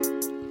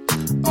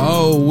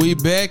Oh, we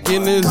back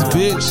in this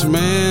bitch,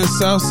 man.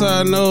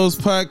 Southside Knows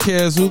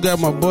Podcast. Who got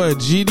my boy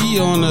GD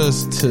on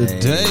us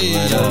today?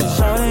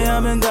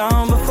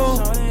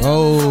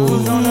 Oh,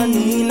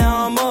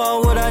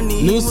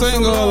 new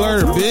single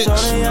alert, bitch.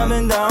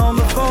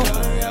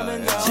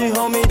 She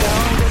hold me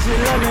down cause she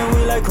love me.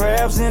 We like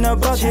crabs in a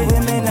bucket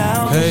with me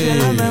now.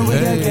 Hey, we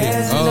got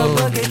gas in a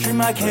bucket. Treat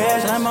my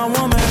cash like my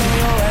woman in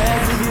your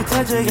ass. If you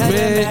touch it, got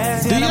man,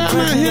 ass. Do y'all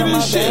not hear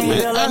this shit,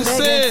 man? I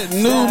said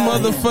new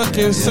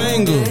motherfucking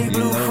single.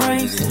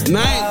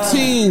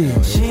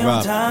 19. She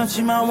on time,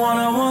 she my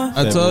one-on-one.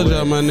 I told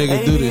y'all my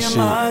nigga do this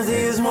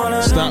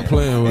shit. Stop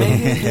playing with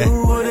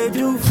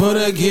him. For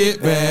the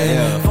get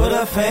back, for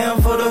the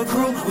fam, for the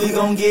crew, we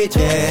gon' get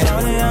that.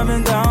 I've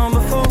been down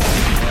before.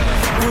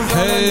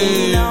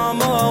 Hey, I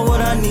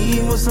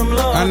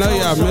know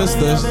y'all missed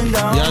us.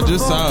 Y'all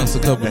just saw us a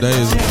couple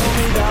days ago.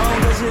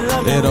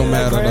 It don't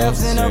matter though.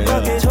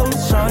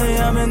 Shawty,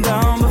 I've been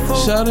down before.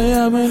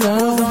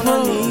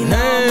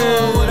 Hey.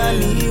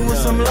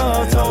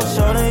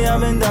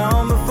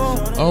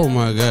 Oh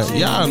my God.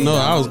 Y'all know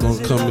I was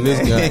gonna come in this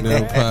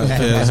goddamn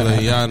podcast.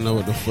 Like, y'all know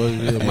what the fuck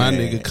it is. My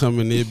nigga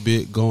coming in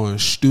bit going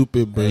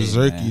stupid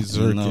berserky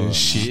zerky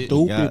shit.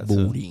 Stupid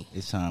booty.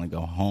 It's time to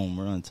go home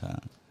run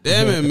time.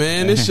 Damn it,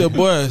 man. It's your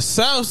boy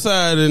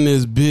Southside in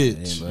this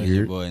bitch. Hey, bro,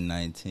 your boy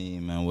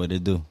 19, man. What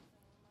it do?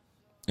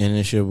 And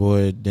it's your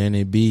boy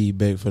Danny B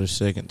back for the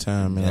second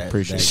time, man. I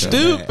appreciate that.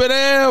 Stupid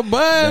ass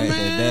boy,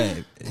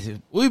 man.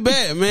 We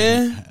back,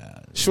 man.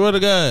 Swear to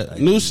God.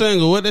 New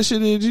single. What that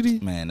shit is,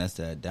 GD? Man, that's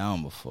that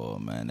Down Before,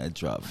 man. That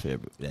dropped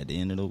February at the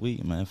end of the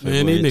week, man.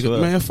 Man, these niggas,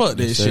 man, fuck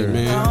that shit,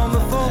 man.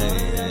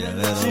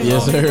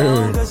 Yes,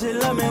 sir.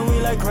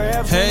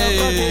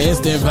 Hey.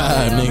 Instant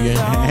vibe, nigga.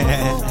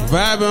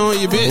 Vibing on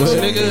your bitch,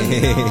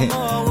 nigga.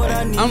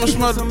 I'ma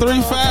smoke the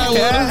 3-5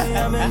 with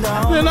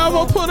her. Then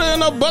I'ma put her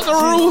in a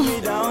buckaroo.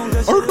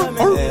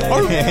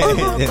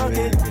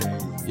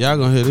 Y'all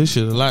gonna hear this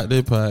shit a lot,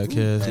 this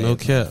podcast. No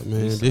cap,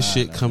 man. This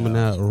shit coming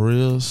out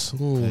real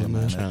soon,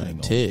 man. I'm trying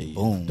to tell you.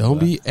 Boom, don't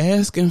be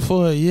asking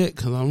for it yet,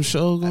 cause I'm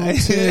sure gonna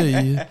tell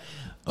you.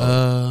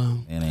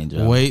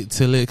 Wait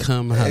till it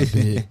come out,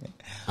 bitch.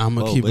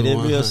 I'ma keep it 100.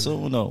 But it real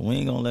soon, though. We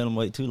ain't gonna let them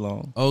wait too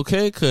long.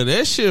 Okay, cause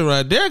that shit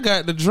right there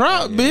got the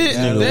drop, bitch.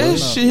 That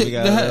shit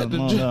got the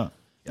drop.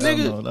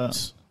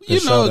 Nigga, you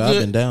know good. I've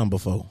been down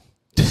before.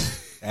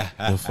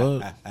 The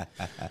fuck?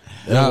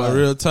 Y'all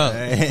real talk.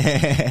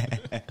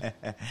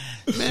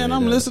 Man,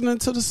 I'm listening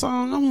to the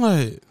song. I'm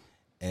like,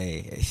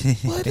 hey,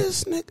 what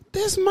is nigga?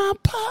 This my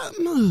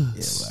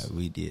partners. Yeah, well,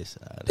 we did.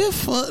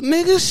 This fuck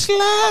nigga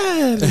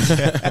slide.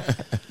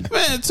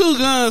 Man, 2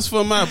 guns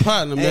for my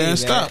partner, man. Hey,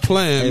 stop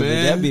playing,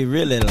 man. That be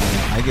really like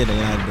I get a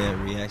lot of that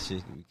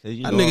reaction because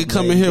you know that nigga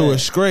coming here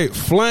with straight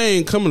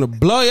flame, coming to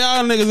blow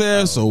y'all niggas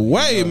ass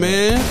away,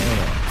 man.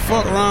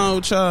 Fuck wrong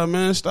with y'all,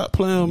 man. Stop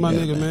playing with my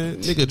nigga, man.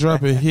 Nigga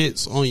dropping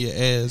hits on your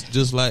ass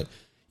just like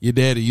your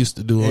daddy used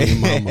to do on your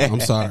mama.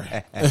 I'm sorry.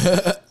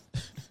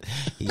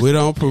 We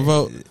don't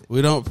promote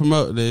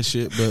that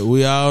shit, but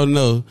we all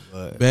know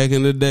back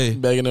in the day,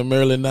 back in the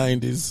early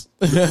 90s,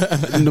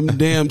 in them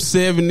damn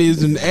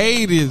 70s and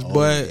 80s,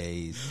 boy.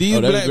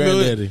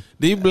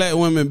 These black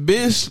women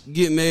been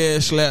getting their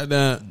ass slapped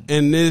down,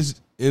 and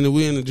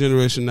we in the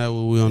generation now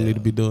where we don't need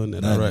to be doing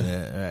that. All right,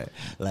 right.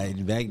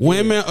 Like back then,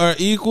 women are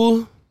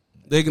equal.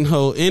 They can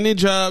hold any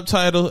job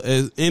title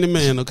as any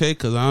man, okay?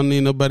 Because I don't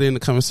need nobody in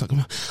the comments talking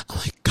about, oh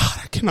my God,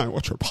 I cannot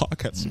watch your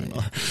podcast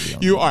anymore.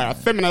 You are a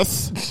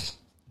feminist.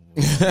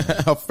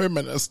 A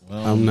feminist.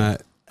 I'm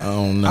not.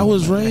 I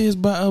was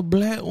raised by a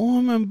black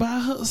woman by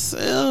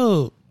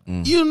herself.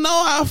 You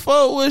know I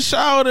fuck with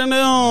Shout and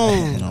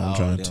them. I'm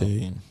trying to tell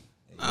you.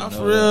 Nah,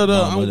 for real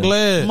though. I'm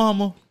glad.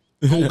 Mama.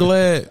 I'm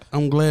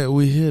glad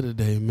we here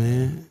today,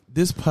 man.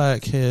 This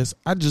podcast,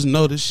 I just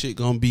know this shit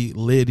gonna be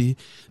litty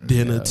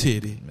than a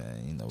titty.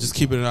 Man, you know, just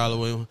keeping it all the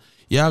way on.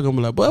 Y'all gonna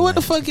be like, boy, what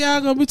the fuck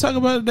y'all gonna be talking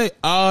about today?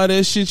 All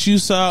that shit you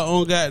saw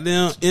on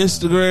goddamn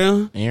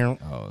Instagram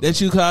that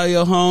you call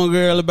your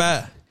homegirl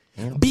about.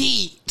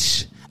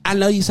 Bitch, I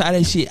know you saw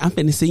that shit. I'm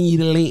finna send you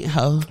the link,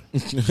 ho.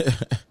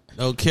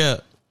 No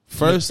cap.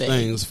 First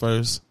things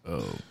first.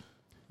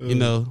 You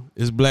know,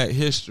 it's Black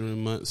History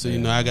Month, so you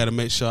know I got to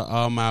make sure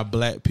all my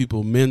black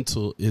people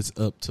mental is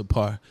up to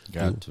par.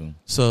 Got to.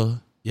 So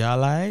y'all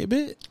like,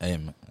 bitch? Hey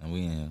man,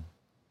 we in here.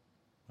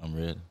 I'm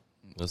ready.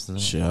 What's the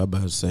name? Shit, I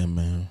about to say,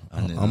 man,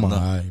 I'm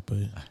alright, but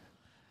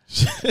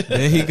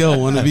there he go.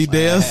 Want to be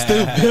damn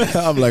stupid?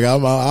 I'm like,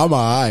 I'm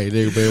alright,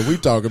 nigga. Man, we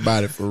talk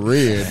about it for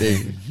real,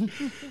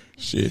 nigga.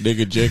 Shit,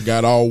 nigga just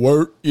got all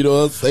work. You know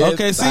what I'm saying?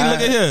 Okay, see,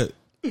 look at here.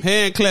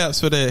 Hand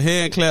claps for that.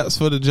 Hand claps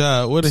for the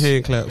job. What the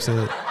hand claps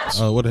at?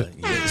 Oh, what? No,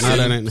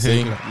 that ain't the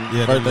hand clap.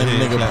 Yeah, first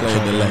nigga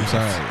played the left.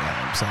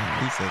 I'm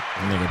sorry. He said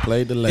nigga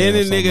played the left.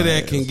 Any nigga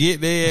that can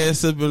get their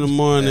ass up in the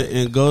morning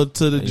and go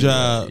to the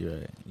job,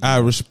 I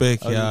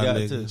respect y'all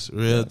niggas.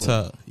 Real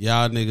talk.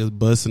 Y'all niggas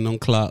busting them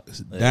clocks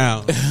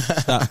down.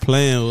 Stop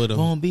playing with them.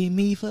 Won't be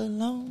me for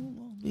long.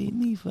 Won't be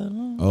me for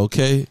long.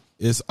 Okay.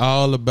 It's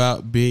all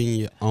about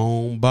being your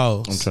own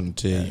boss. I'm trying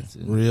to tell you.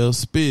 Real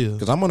spill.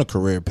 Because I'm on a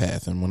career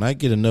path, and when I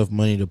get enough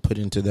money to put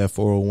into that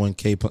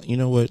 401k plan, you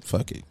know what?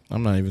 Fuck it.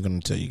 I'm not even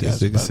going to tell you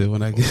guys about it.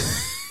 When I get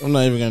I'm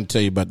not even going to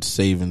tell you about the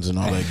savings and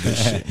all that good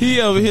shit. He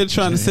over here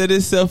trying to set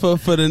himself up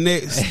for the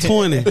next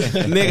 20.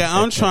 Nigga,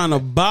 I'm trying to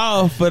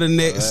ball for the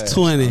next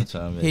 20.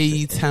 Hey,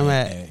 you talking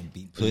about?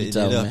 Be putting it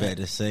up at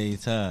the same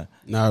time.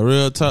 Nah,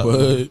 real talk.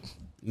 But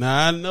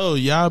Now, I know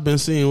y'all been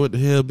seeing what the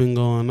hell been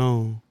going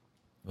on.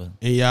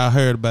 And y'all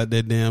heard about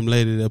that damn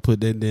lady that put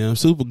that damn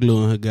super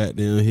glue on her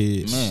goddamn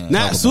head. Man,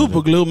 Not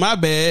super glue, my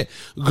bad.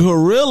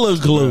 Gorilla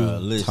glue.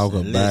 Bruh, listen, Talk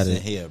about listen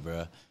it. here,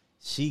 bro.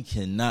 She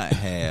cannot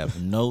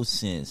have no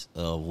sense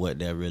of what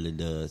that really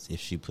does if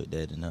she put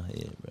that in her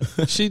head,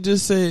 bro. She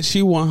just said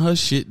she want her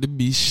shit to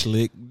be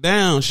slicked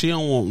down. She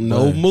don't want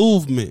no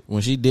movement.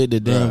 when she did the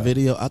damn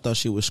video, I thought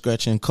she was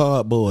scratching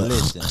cardboard.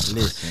 Listen.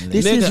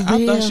 This Nigga, is I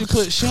real. thought she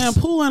put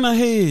shampoo in her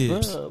head.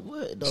 Bruh,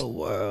 what the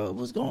world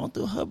was going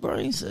through her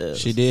brain cells?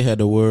 She did have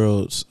the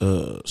world's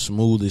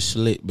smoothest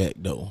slick back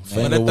though.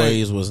 Finger that thing-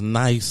 waves was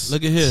nice.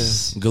 Look at here.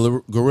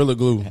 Gorilla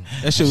glue.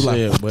 That shit was like,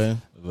 Yeah, boy.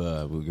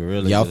 Bruh,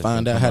 Gorilla Y'all just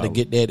find come out how to out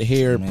get that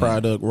hair Man.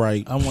 product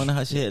right. I wonder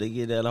how she had to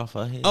get that off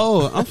her head.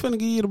 oh, I'm finna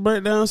give you the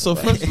breakdown. So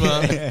first of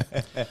all,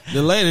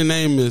 the lady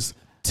name is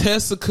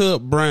Tessica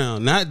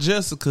Brown. Not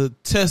Jessica,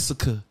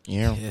 Tessica.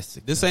 Yeah.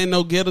 Jessica. This ain't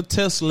no ghetto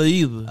Tesla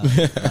either.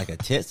 Like a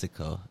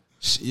testicle.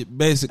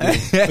 Basically.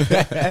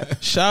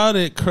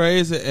 Shouted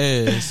crazy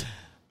ass.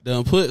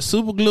 Done put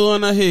super glue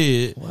on her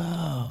head.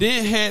 Wow.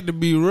 Then had to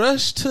be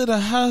rushed to the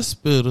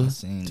hospital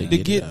seen to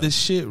that. get the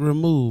shit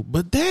removed.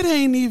 But that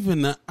ain't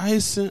even the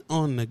icing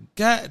on the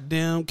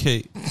goddamn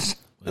cake.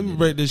 Let me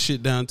break this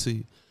shit down to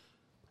you.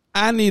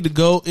 I need to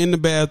go in the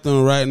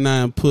bathroom right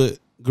now and put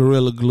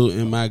Gorilla Glue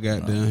in my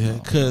goddamn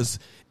head. Because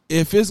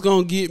if it's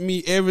going to get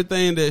me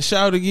everything that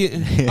Shouty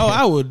getting,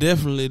 I will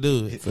definitely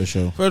do it. For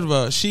sure. First of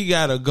all, she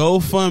got a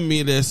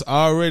GoFundMe that's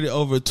already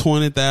over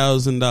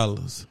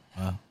 $20,000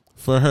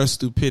 for her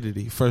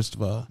stupidity. First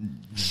of all,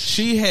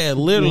 she had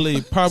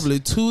literally probably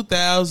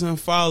 2,000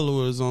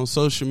 followers on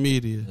social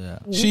media. Yeah.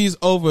 She's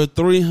over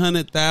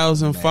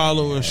 300,000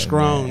 followers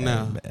strong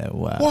now.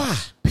 Wow. Why?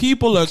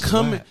 People are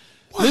coming.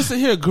 Listen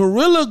here,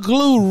 Gorilla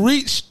Glue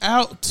reached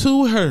out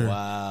to her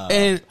Wow.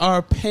 and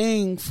are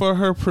paying for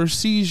her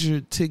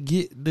procedure to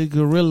get the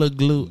Gorilla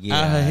Glue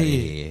out her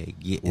head.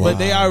 But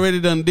they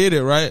already done did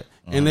it, right?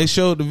 And they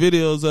showed the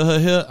videos of her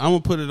hair. I'm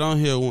gonna put it on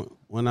here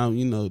when I'm,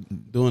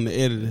 doing the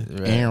editing.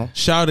 Right.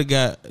 Shawty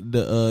got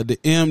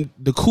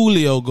the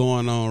Coolio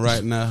going on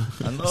right now.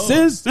 I know.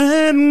 Since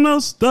then, I'm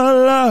still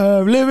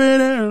alive,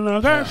 living in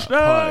a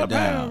Part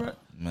down.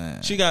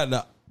 Man. She got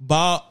the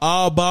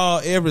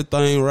ball,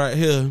 everything right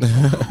here.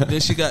 Then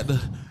she got the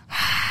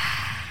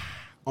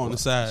on the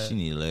side. She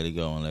need to let it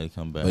go and let it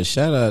come back. But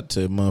shout out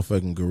to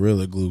motherfucking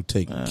Gorilla Glue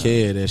taking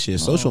care of that shit.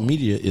 Social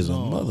media is a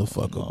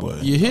motherfucker, boy.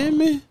 You hear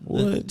me?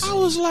 What? I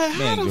was like,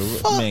 how the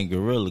fuck? Man,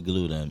 Gorilla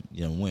Glue done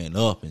went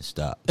up and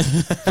stopped.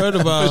 First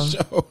of all,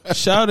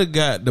 Shawty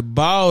got the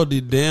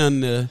baldy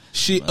down there.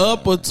 She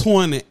up a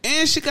 20,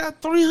 and she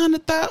got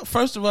 300,000.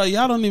 First of all,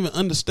 y'all don't even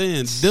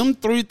understand. Them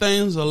three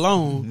things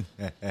alone,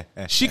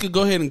 she could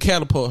go ahead and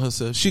catapult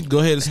herself. She could go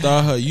ahead and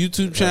start her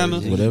YouTube channel.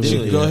 Whatever. She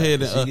could go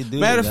ahead She and. could do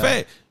Matter it, of dog.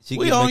 fact, She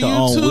we can on make her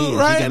own YouTube wig. She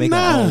right can make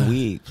now. her own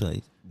wig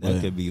place.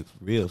 That could be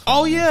real fun.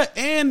 Oh yeah,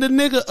 and the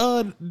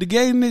nigga, the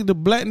gay nigga, the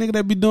black nigga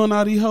that be doing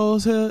all these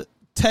hoes hair,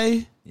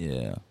 Tay,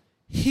 Yeah.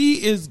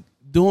 he is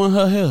doing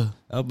her hair.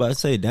 I was about to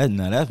say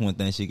that's one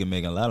thing she can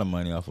make a lot of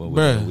money off of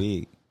with Bruh. her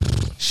wig.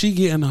 She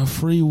getting a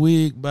free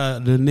wig by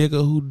the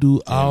nigga who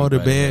do all the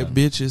Everybody bad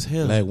bitches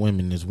hair. Black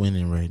women is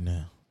winning right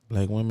now.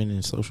 Black women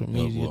in social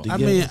media well, I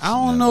together. mean, I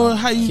don't know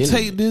how you Killing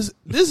take it. this.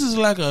 This is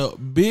like a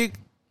big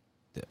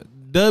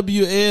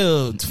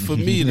WL for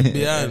me, to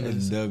be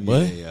honest.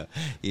 What?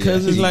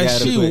 Because it's like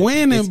she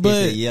winning,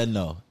 but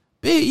no.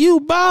 bitch, you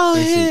bald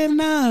It's a- head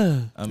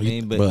now. I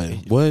mean, but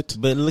what?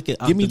 look at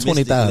Give me optimistically-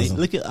 20,000.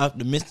 Look at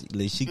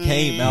optimistically, she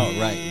came out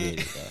right with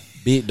it. Though.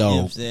 Big You know what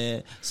I'm dog.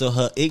 saying? So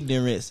her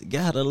ignorance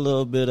got a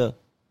little bit of,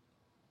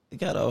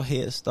 got a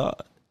head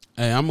start.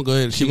 Hey, I'm gonna go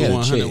ahead and She keep it got a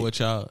 100 check. with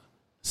y'all.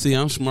 See,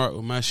 I'm smart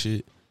with my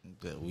shit.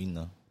 But we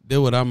know. That's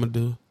what I'm gonna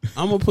do.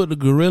 I'm gonna put the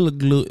Gorilla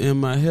Glue in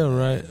my hair,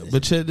 right?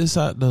 But check this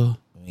out though.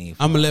 We ain't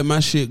I'm gonna let my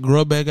shit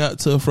grow back out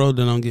to a fro,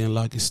 then I'm getting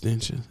lock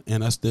extensions,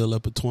 and I still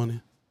up at 20.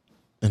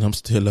 And I'm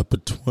still up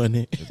at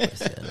 20.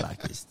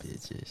 like it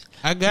stitches.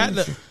 I got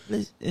the.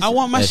 Listen, I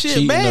want my That shit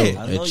cheating back. though.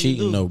 I That know you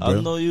cheating do. though, bro.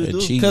 I know you That do.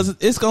 cheating. Because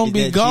it's gonna Is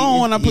be that gone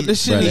cheating? when I put the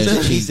shit Bruh, in that's the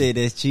He cheating. said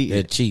that's cheating.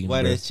 That cheating,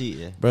 Why bro. that's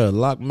cheating? Bro,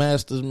 lock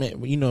masters,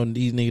 man. You know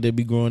these niggas that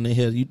be growing their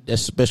hair.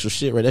 That's special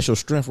shit, right? That's your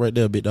strength right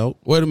there, big dog.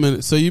 Wait a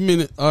minute. So you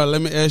mean? All right.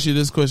 Let me ask you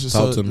this question.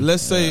 Talk So to me.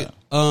 let's say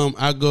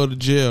I go to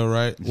jail,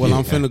 right? Well,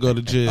 I'm finna go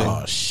to jail,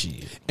 Oh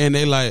shit. and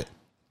they like,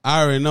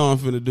 I already know I'm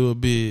finna do a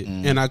bid,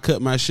 and I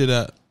cut my shit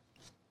out.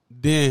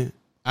 Then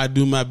I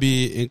do my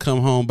bid and come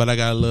home, but I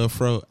got a little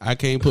fro. I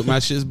can't put my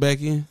shits back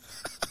in.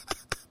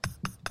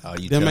 Oh,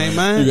 you Them telling ain't me?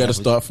 mine. You got to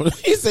start from.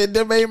 He said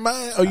them ain't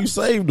mine. Oh, you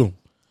saved them.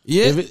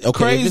 Yeah,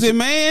 crazy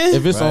man.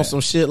 If it's on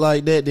some shit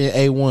like that, then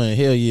A1,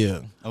 hell yeah.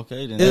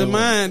 Okay, then It's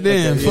mine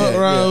then. Okay, Fuck yeah,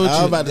 around yeah. with I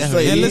you. was about to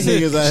say, and these listen,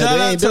 niggas out here, shout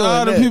they out ain't to doing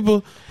all the that.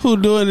 people who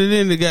doing it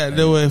in the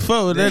goddamn way.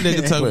 Fuck with that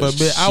nigga talking about,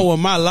 bitch. I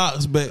want my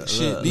locks back.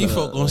 Shit, these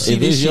folk gonna see If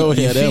this it's shit. your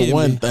you hair, that feel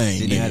one me? thing.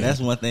 See, nigga. now that's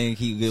one thing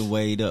keep getting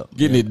weighed up.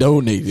 Getting it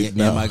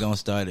donated. Am I gonna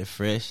start it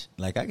fresh?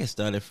 Like I can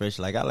start it fresh.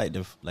 Like I like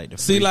the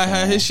See, like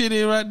how his shit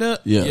is right there.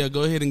 Yeah.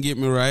 Go ahead and get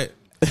me right.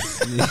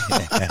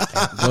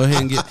 Go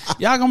ahead and get.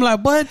 Y'all gonna be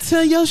like, boy,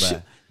 tell your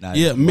shit. Nah,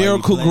 Yeah, while you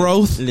miracle playing-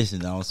 growth.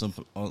 Listen, I'm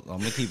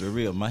gonna keep it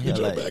real. My hair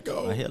your like back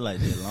on.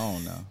 this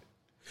long now.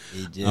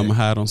 It just, I'm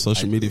hide on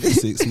social media for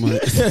 6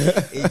 months.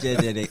 it's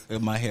just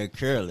that my hair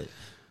curly.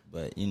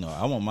 But you know,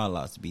 I want my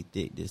locks to be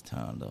thick this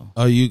time though.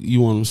 Oh,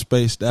 you want them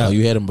spaced Oh, out?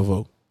 you had him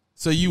before.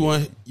 So you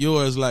want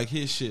yours like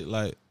his shit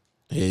like?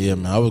 Yeah,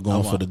 man. I was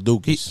going for the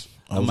Dookies.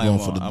 I was going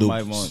for the I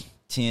might Dookies. want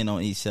 10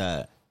 on each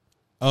side.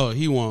 Oh,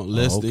 he want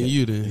less than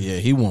you then. Yeah,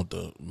 he want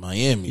the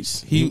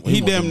Miamis. He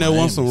want damn the near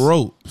want some Miamis.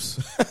 ropes.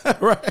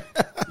 Right.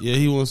 Yeah,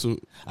 he wants some.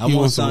 I he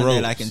want wants some something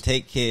ropes. that I can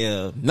take care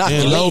of Not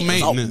And the low ladies.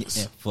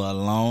 maintenance. for a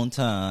long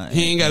time.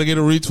 He ain't got to get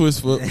a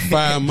retwist for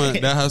 5 months.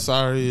 That's how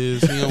sorry he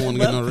is. He don't want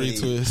to get no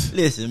retwist.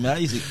 Listen, man,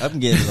 I'm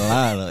getting the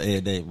line up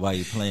every day while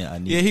you playing. I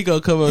need Yeah, he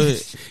gonna come up here.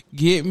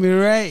 Get me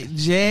right, like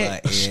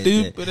Jack. every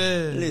Stupid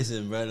day. ass.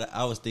 Listen, brother,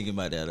 I was thinking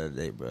about that the other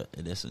day, bro,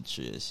 and that's some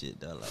true shit.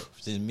 That like,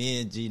 since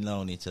me and G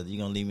known each other, you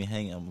gonna leave me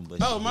hanging? I'm gonna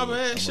Oh, my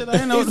bad. Shit, I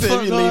ain't know what the He said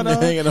fuck you going leave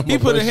me hanging on. on He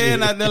my put a butt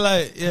hand shit. out there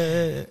like,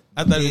 yeah.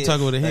 I thought he was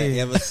talking with a hand.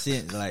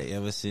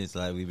 Ever since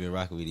we've been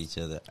rocking with each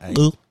other,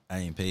 I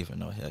ain't paid for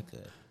no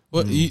haircut.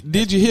 What,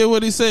 did you hear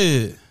what he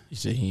said? He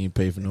said he ain't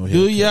pay for no Do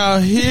haircut. y'all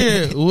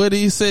hear what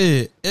he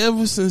said?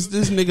 Ever since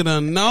this nigga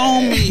done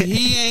known me,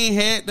 he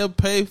ain't had to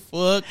pay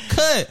for a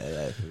cut.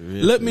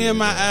 Real, Look me in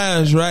my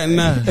eyes right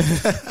now.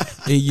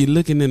 And you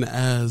looking in the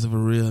eyes of a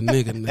real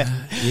nigga now.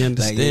 You Like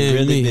understand it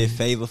really me? been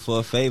favor for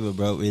a favor,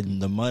 bro. And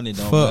the money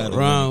don't Fuck matter.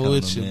 wrong when it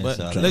with comes you. to But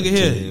men, so look I at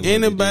tell you here. what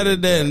Anybody it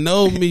is, that bro.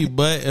 know me,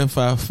 but if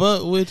I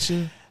fuck with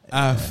you,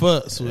 I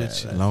fucks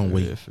with you. Long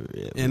way. For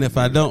real. And if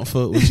I don't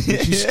fuck with you,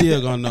 but you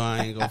still gonna know I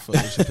ain't gonna fuck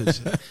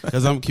with you.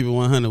 Because I'm keeping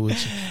 100 with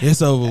you.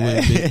 It's over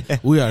with,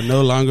 bitch. We are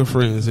no longer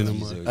friends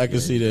anymore. I can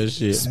see that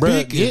shit. Speaking-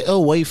 Bruh, get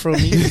away from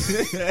me.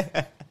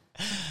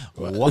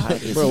 Why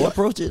is Bro, he what-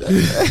 approaching? Why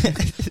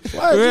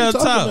is Real you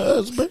talking talk. to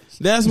us, bro?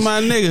 That's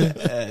my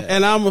nigga.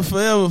 And I'ma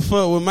forever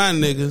fuck with my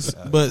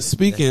niggas. But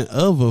speaking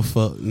of a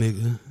fuck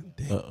nigga,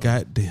 that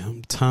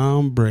goddamn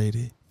Tom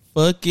Brady.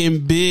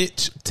 Fucking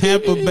bitch.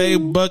 Tampa Bay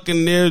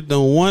Buccaneers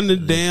done won the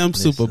damn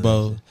Super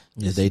Bowl.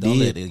 Yes, they Don't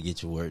let did. it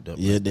get you worked up.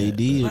 Yeah, like they that.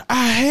 did.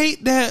 I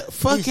hate that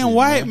fucking Listen,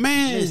 white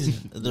man.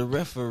 Listen, the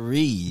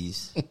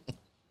referees.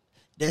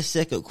 That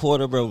second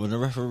quarter, bro, when the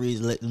referees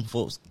let them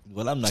folks.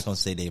 Well, I'm not gonna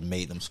say they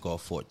made them score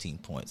 14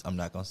 points. I'm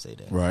not gonna say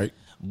that. Right.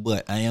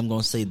 But I am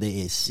gonna say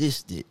they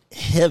assisted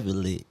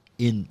heavily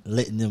in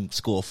letting them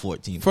score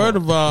 14 First points.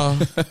 of all,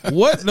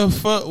 what the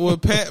fuck was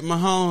Pat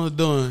Mahomes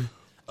doing?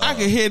 I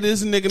can hear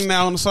this nigga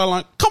now on the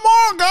sideline. Come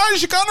on,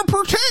 guys, you gotta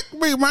protect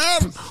me,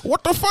 man.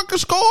 What the fuck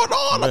is going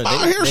on? I'm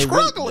out here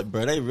struggling.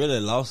 Bro, they really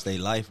lost their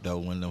life though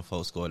when them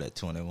folks scored at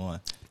 21.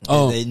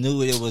 Oh. They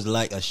knew it was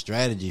like a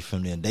strategy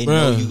from them. They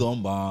Bruh. know you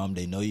gonna bomb.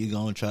 They know you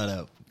gonna try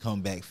to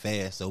come back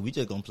fast. So we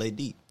just gonna play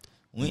deep.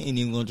 We ain't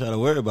even gonna try to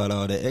worry about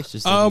all that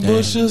extra stuff. Oh, Damn,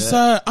 bullshit that-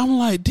 aside, I'm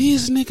like,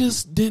 these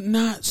niggas did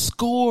not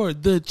score.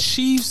 The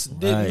Chiefs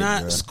did Right,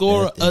 not bruh.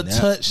 score a That-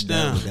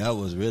 touchdown. That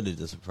was really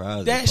the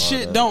surprise. That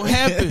shit don't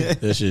happen.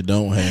 That shit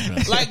don't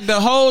happen. Like the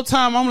whole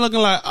time, I'm looking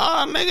like,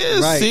 oh, nigga,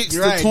 it's Right, 6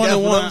 right, to that's what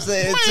 21. I'm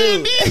saying, Man,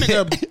 too. this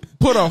nigga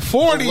put a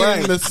 40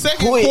 Right. in the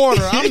second Quick.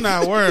 quarter. I'm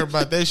not worried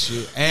about that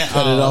shit at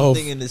Cut it all. off. I'm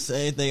thinking the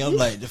same thing. I'm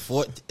like,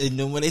 and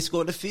then when they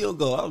scored the field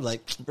goal, I was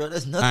like, bro,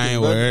 that's nothing. I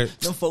ain't bro. worried.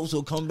 Them folks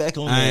will come back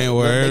on I that. ain't Bro,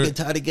 worried. They can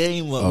tie the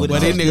game up. with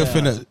But a that nigga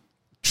touchdown. finna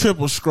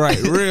triple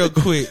strike real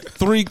quick.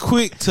 3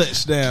 quick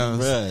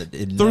touchdowns. Bruh,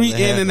 it 3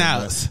 never in and happened,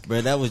 outs.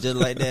 Bro, that was just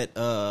like that.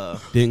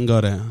 Didn't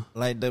go down.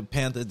 Like the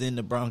Panthers and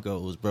the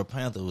Broncos. Bro,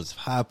 Panthers was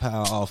high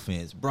power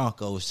offense.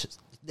 Broncos,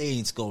 they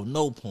ain't scored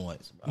no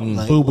points. Bro. I'm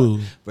like, Boo-boo.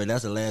 what? Bro,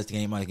 that's the last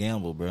game I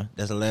gambled, bro.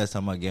 That's the last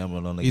time I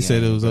gambled on the He game.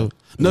 said it was bro. over.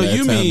 No, Last you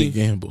time they mean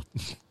gambled.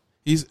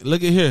 he's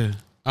look at here.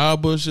 All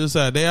bullshit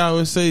aside. They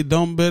always say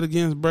don't bet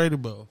against Brady,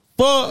 but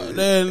fuck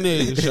that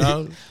nigga,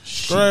 y'all.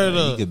 Straight You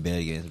up. could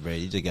bet against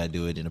Brady. You just gotta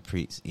do it in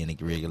the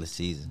regular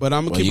season. But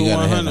I'm gonna Well, keep you it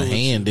gotta have 100 a with you.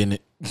 hand in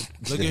it.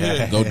 Look at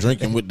here. Go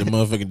drinking with the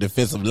motherfucking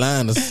defensive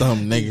line or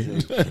something,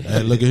 nigga.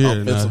 Hey, look at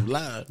here. Offensive Now.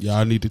 line.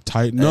 Y'all need to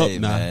tighten up Hey,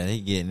 now. man, he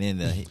getting in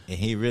there. And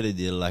he really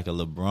did like a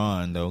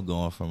LeBron though,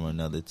 going from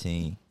another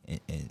team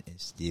and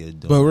still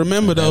doing. But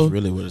remember That's though,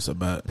 really what it's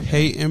about.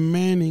 Peyton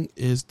Manning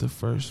is the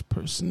first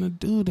person to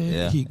do that.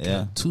 Yeah, He got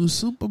yeah. 2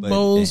 Super But-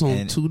 Bowls on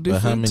and- 2 But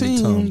how different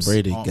many Tom teams.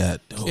 Brady got?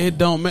 Though? It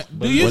don't matter. Do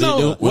But you what he know?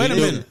 do? What Wait a he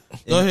do? minute.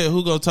 Go ahead.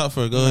 Who go talk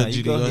first? Go ahead,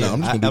 you GD. go Go ahead. ahead. I'm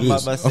just I- gonna do I'm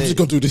this. about to I'm just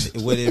gonna do this.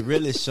 What it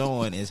really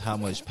showing is how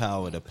much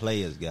power the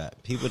players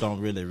got. People don't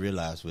really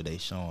realize what they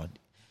showing.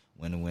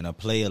 When a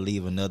player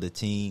leave another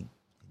team,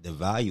 the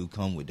value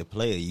come with the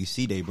player. You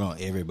see, they brought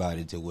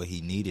everybody to what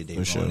he needed. They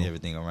For brought sure.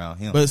 everything around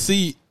him. But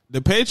see,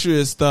 the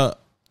Patriots thought,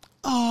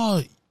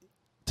 oh,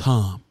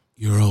 Tom,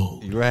 you're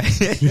old. Right.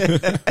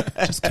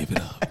 Just give it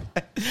up.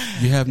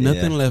 You have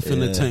nothing left in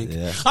the tank.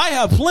 Yeah. I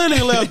have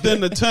plenty left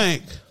in the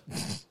tank.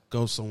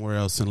 Go somewhere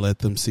else and let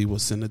them see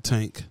what's in the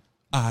tank.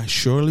 I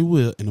surely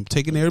will, and I'm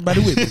taking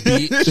everybody with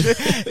me,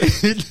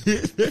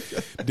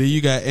 bitch. Then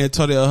you got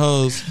Antonio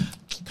Holmes.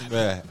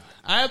 Right.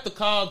 I have to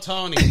call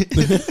Tony.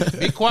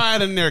 Be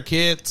quiet in there,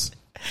 kids.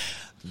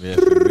 Yeah,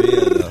 for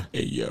real though.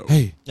 Hey, yo.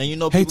 Hey, And you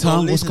know, hey, people gonna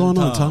Tom, what's listen going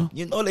to on, Tom?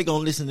 You know they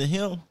gonna listen to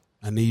him.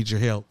 I need your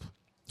help.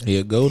 He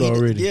a GOAT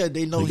already. Yeah,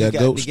 they know He he got got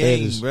GOAT the game,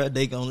 status. bro.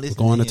 They gonna listen.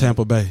 Going to him.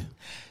 Tampa Bay.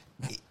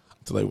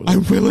 So they were I'm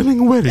like, willing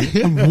and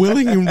ready. I'm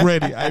willing and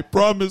ready. I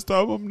promise,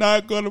 Tom, I'm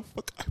not gonna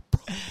fuck. I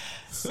promise.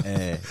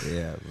 Yeah,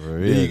 for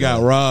real. Then you got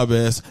though. Rob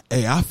as,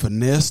 hey, I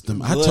finessed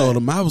him. I What? told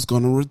him I was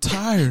going to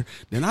retire.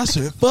 Then I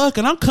said, fuck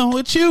it, I'm coming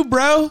with you,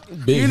 bro.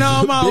 You know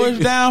I'm always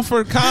down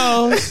for the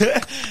cause.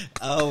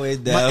 Always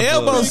down. My for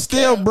elbow's it.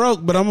 still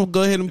broke, but I'm going to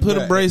go ahead and put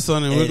a Right. brace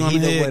on it. We're And going he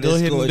the to one that go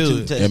ahead and scored do 2 it.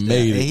 touchdowns. And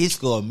made it. And he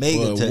scored mega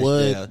What?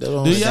 touchdowns. That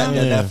don't Do y'all-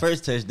 That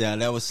first touchdown,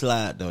 that was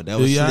slide though. That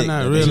Do was y'all slick,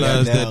 not though.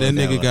 realize They that down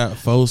nigga one. got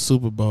 4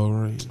 Super Bowl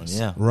rings?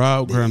 Yeah.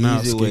 Rob The easy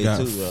Gronkowski way got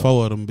too, though.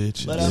 4 of them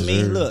bitches. But I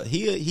mean, look,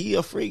 he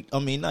a freak. I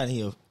mean, not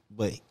he,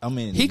 but I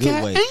mean, in He a good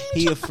got way. angel.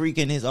 He a freak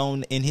in his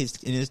own in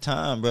his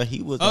time, bro.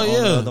 He was. Oh the only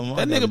yeah, other one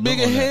that was nigga big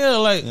as doing that.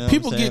 hell. Like You know what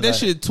people I'm get saying? that Like,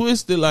 shit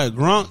twisted. Like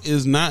Gronk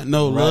is not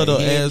no right, little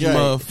he ain't ass right.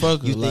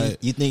 motherfucker.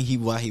 You think he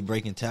why he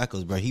breaking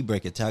tackles, bro? He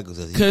breaking tackles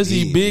Cause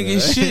he big bro.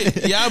 as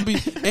shit. Y'all be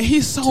and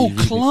he's so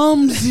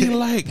clumsy.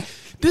 Like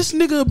this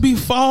nigga be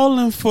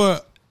falling for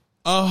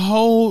a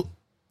whole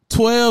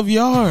 12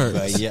 yards.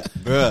 Right, yeah,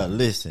 bro.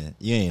 Listen,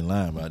 you ain't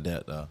lying about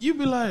that though. You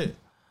be like,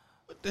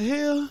 what the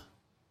hell?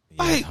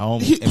 Yeah, Like,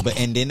 home, he-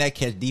 and then that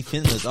catch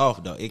defenders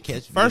off though. It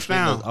catch First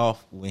defenders down.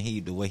 off when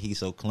the way he's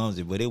so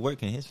clumsy, but it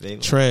worked in his favor.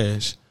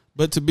 Trash.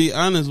 But to be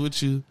honest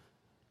with you,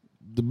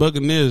 the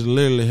Buccaneers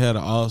literally had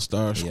an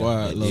all-star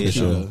squad. they low did, key.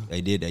 though.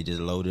 They did. They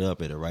just loaded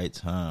up at the right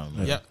time.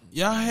 Man.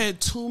 Y'all had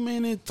too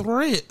many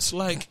threats.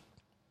 Like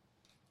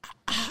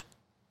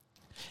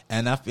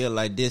And I feel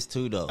like this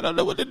too, though. I don't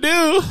know what to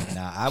do.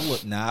 I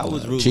was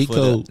rooting cheat for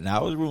code. I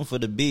was rooting for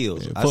the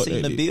Bills. Yeah, I fuck seen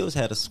that the shit. Bills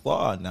had a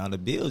squad. Now the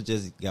Bills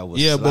just got was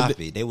Yeah, but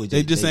sloppy.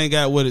 they just ain't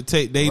got what it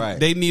take. They Right.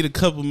 they need a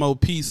couple more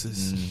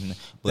pieces. Mhm.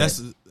 But-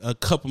 That's a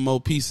couple more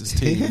pieces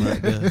team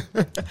right there.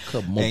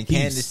 couple more And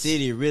Kansas pieces.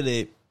 City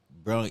really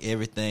brought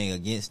everything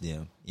against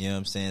them. You know what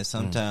I'm saying?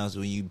 Sometimes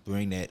when you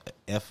bring that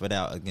effort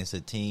out against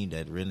a team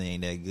that really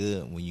ain't that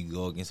good, when you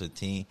go against a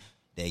team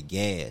that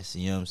gas,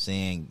 you know what I'm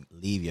saying,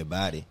 leave your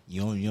body.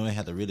 You don't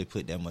have to really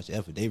put that much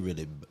effort. They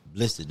really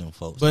blistered them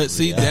folks. But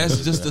see, Really,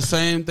 that's just the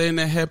same thing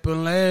that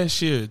happened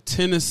last year.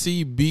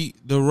 Tennessee beat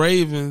the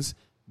Ravens,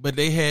 but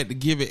they had to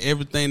give it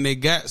everything they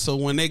got. So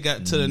when they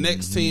got to the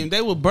next team,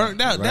 they were burnt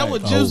out. That Right.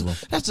 was just Over.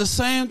 that's the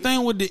same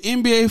thing with the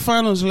NBA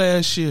Finals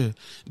last year.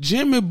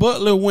 Jimmy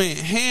Butler went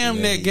ham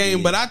Yeah, that he game,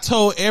 did. but I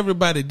told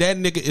everybody that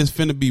nigga is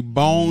finna be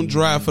bone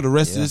dry for the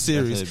rest of Yeah, the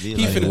series. that's what it He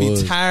be like. finna It be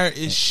was. tired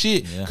as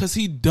shit Yeah. because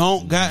he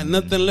don't got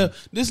nothing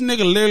left. This nigga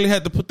literally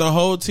had to put the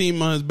whole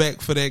team on his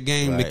back for that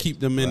game to Right, keep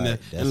them in right, there.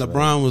 that's And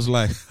LeBron was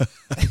like,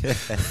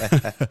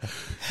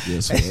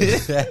 Yes,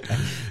 well,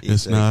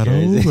 "It's so not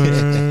crazy. over.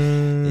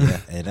 Yeah,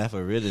 and that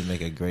would really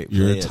make a great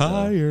player. You're though.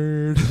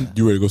 tired."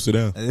 you ready to go sit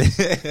down?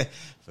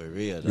 For real,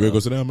 You ready to go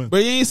sit down, man?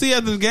 But you ain't see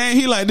after the game,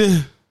 he like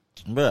this.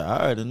 bro.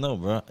 I already know,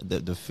 bro.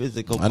 The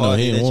physical I know part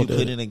he that ain't you want put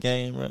that. in a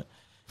game, bro.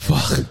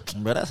 Fuck.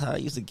 Bro, that's how I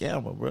used to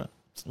gamble, bro.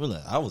 Really,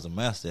 I was a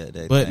master at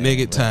that. But game,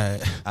 nigga bro.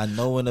 tired. I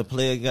know when the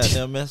player got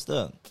them messed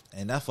up,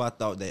 and that's why I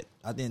thought that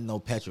I didn't know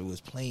Patrick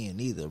was playing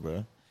either,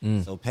 bro.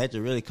 So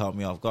Patrick really caught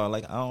me off guard.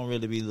 Like I don't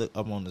really be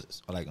up on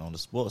the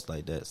sports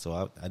like that,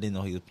 so I didn't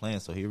know he was playing.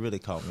 So he really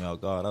caught me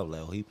off guard. I was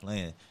like, oh, he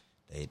playing.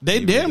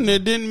 They damn really- near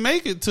didn't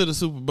make it to the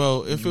Super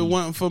Bowl. If it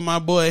wasn't for my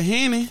boy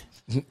Henny.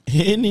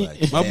 Henny.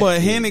 Like, My boy yeah,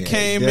 Henny yeah,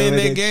 came yeah, in yeah.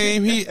 that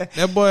game.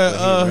 That boy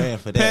Well, he ran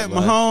for that, Pat boy.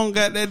 Mahomes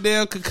got that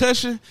damn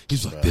concussion.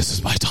 He's like, "This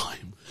is my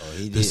time." Oh,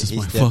 he did. This is He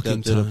my stepped fucking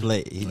up to the time.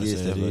 plate. He did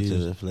step up to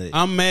the plate.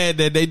 I'm mad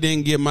that they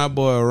didn't get my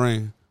boy a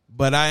ring.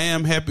 But I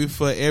am happy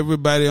for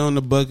everybody on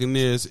the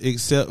Buccaneers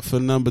except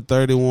for number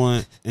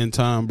 31 and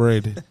Tom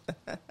Brady.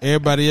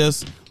 Everybody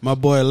else, my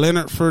boy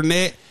Leonard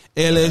Fournette,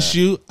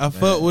 LSU. I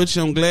fuck with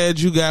you. I'm glad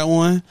you got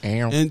one.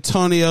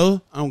 Antonio,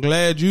 I'm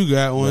glad you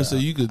got one so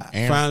you could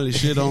finally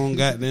shit on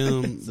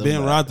goddamn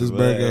Ben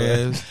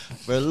Roethlisberger ass.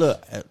 But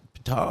look,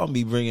 Tom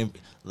be bringing.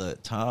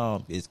 Look,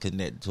 Tom is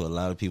connected to a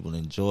lot of people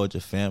in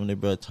Georgia family,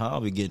 bro.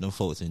 Tom be getting them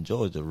folks in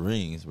Georgia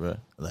rings, bro.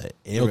 Like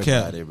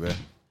everybody, bro.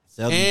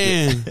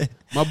 And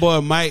my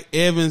boy Mike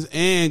Evans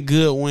and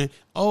Goodwin.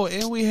 Oh,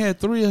 and we had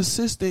 3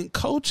 assistant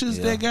coaches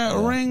Yeah, that got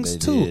yeah, rings they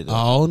too. did.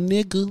 All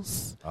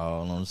niggas.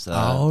 all on the side,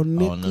 All all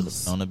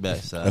niggas. on the back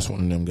side. That's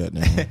one of them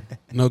goddamn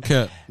No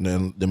cap.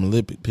 them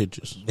Olympic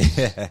pictures.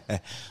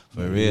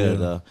 For real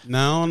though.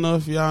 Now, I don't know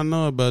if y'all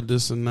know about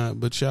this or not,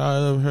 but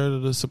y'all ever heard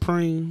of the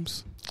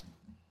Supremes?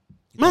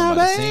 You talking about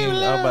the singing,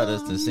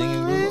 the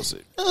singing group.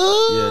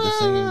 Yeah, the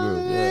singing group.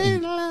 Yeah.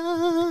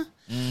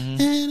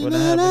 What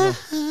happened?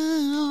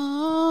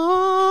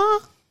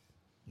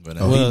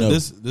 Well,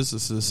 this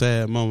is a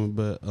sad moment,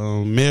 but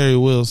Mary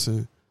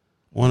Wilson,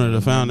 one of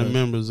the founding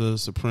members of the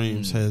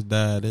Supremes, has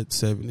died at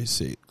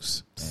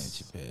 76. Man,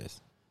 she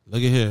passed.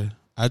 Look at here.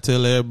 I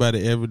tell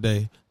everybody every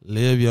day,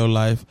 live your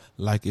life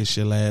like it's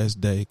your last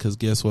day. Because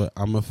guess what?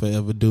 I'm going to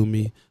forever do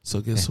me.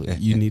 So guess what?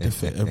 You need to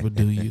forever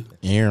do you.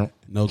 Yeah.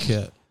 No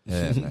cap.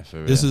 Yeah, man, for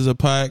real. This is a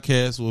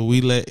podcast where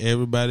we let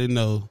everybody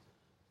know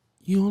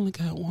you only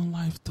got one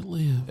life to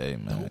live. Hey,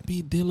 man. Don't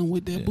be dealing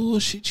with that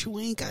bullshit you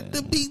ain't got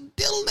to be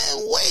dealing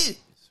with.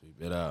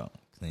 Sweep it out.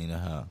 Clean the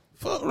house.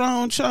 Fuck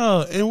wrong,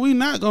 y'all. And we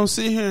not going to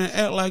sit here and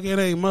act like it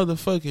ain't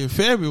motherfucking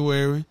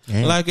February.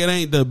 Damn. Like it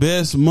ain't the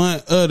best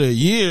month of the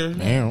year.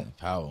 Damn.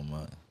 Power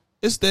month.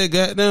 It's that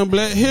goddamn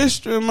Black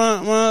History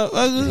Month,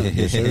 motherfucker.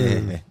 Yes,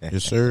 sir.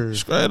 Yes, sir.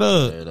 Straight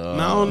up. Straight up.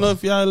 Now, I don't know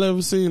if y'all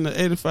ever seen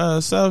the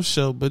 85 South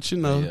show, but you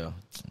know, Yeah.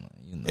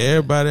 You know.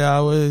 everybody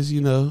always,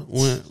 you know,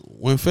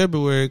 when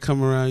February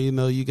come around, you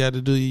know, you got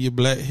to do your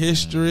Black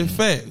History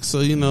facts. So,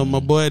 you know, my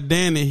boy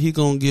Danny, he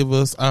going to give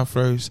us our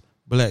first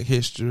Black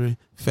History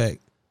fact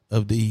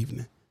of the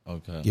evening.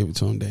 Okay. Give it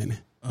to him, Danny.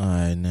 All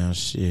right, now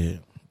shit.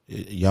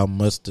 Y'all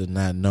must have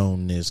not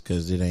known this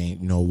because it ain't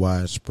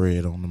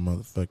widespread on the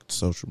motherfucking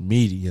social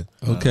media.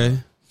 Okay.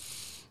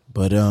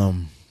 But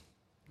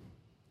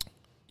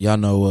y'all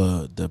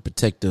know the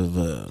protective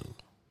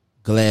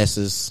glass,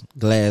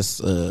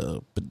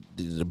 the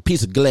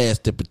piece of glass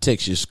that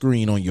protects your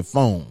screen on your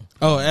phone.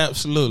 Oh,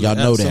 absolutely. Y'all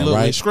know that, Absolutely.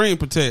 right? Screen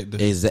protector.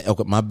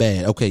 Okay, my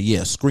bad. Okay,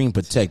 yeah, screen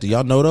protector.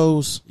 Y'all know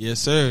those? Yes,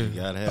 sir. You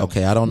gotta have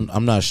Okay,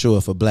 I'm not sure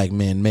if a black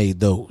man made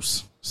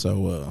those,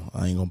 so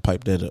I ain't gonna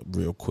pipe that up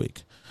real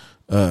quick.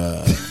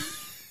 I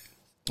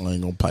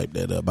ain't gonna pipe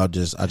that up. I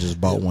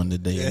just bought one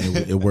today and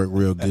it worked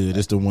real good.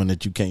 It's the one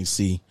that you can't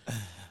see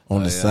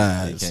on the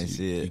sides. You can't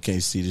see it. You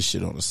can't see the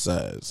shit on the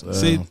sides.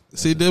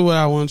 See, this what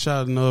I want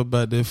y'all to know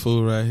about that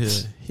fool right here.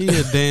 He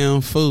a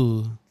damn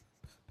fool.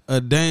 A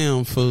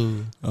damn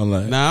fool. I'm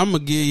like, Now, I'm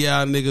going to give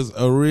y'all niggas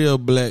a real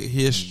Black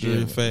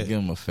History fact. Give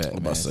him a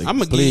fact, man. I'm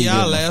going to give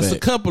y'all ass a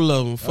couple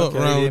of them. Fuck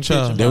around with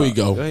y'all. There we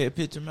go. Go ahead,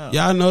 pitch him out.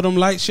 Y'all know them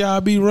lights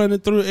y'all be running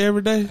through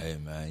every day? Hey,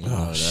 man. You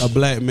know A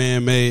black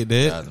man made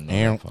that.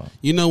 Damn.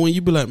 You know when you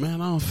be like, man,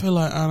 I don't feel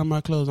like ironing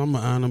my clothes. I'm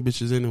going to iron them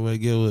bitches anyway.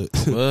 Get what?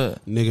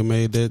 What? Nigga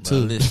made that But too.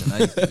 listen, I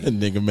used to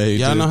Nigga made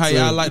Y'all know how it,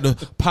 y'all too. like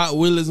the pot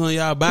wheelers on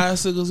y'all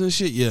bicycles and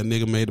shit? Yeah,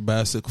 nigga made the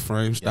bicycle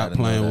frame. Stop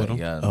playing with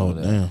them. Oh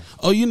damn.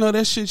 Oh, you know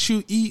that shit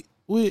you eat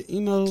with,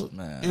 you know,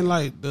 Man. and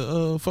like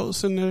the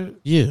folks in there.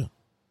 Yeah.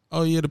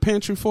 Oh yeah, the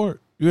pantry fork.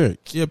 Yeah.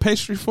 Yeah,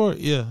 pastry fork.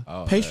 Yeah,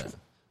 Oh, Pastry.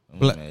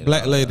 man.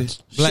 black lady.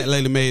 Black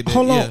lady made that.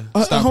 Hold on.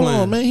 Yeah, stop Hold playing.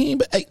 on, man. He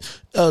ain't, hey,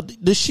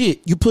 the shit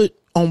you put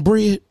on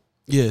bread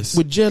Yes,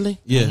 with jelly,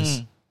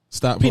 yes.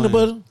 Stop peanut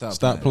playing. butter.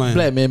 Stop playing.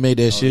 Black man made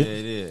that Oh, shit. yeah,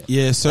 it is.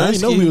 Yeah, sir. I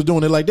didn't know we was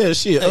doing it like that.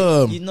 Shit.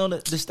 Hey, you know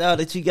the style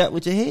that you got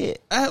with your head?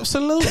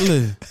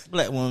 Absolutely.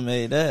 Black woman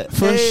made that.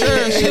 For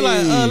sure. She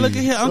like, look at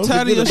here. I'm Don't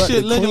tired of forget your about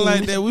shit the looking queen.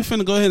 like that. We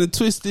finna go ahead and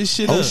twist this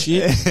shit Oh up.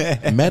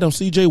 shit. Madam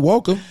C.J.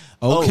 Walker.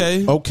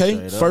 Okay. Okay.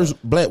 Straight up.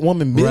 First black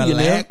woman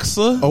millionaire.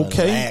 Relaxer.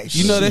 Okay. Relax.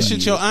 You know that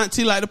shit your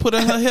auntie like to put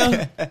in her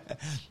hair?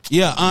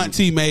 Yeah,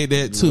 auntie made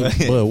that too.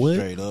 But what?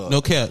 Straight up.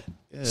 No cap.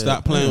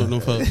 Stop playing with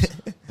them folks.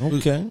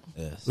 Okay.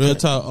 Yes. Real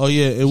talk. Oh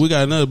yeah, and we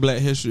got another Black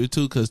History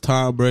too, because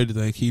Tom Brady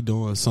think he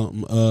doing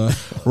something.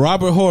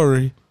 Robert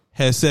Horry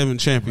has 7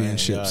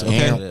 championships. Man,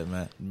 Okay, y'all know that,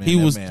 man. He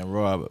That was- man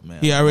Robert, man.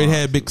 he already Robert.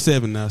 had big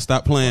 7 now.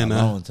 Stop playing For a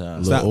now. long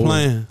time. Stop Lil'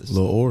 playing.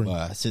 Lil Ori.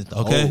 Since the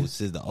Okay.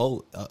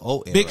 old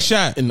era. Big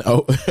shot. And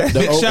the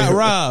Big old- shot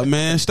Rob,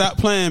 man. Stop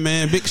playing,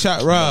 man. Big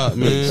shot Rob,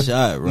 man. Big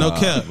shot, Rob. No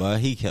cap. But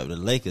he kept the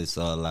Lakers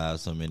so alive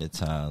so many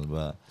times,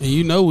 but And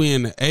you know we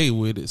in the A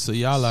with it, so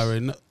y'all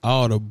already know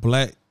all the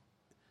black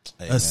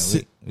hey, A man,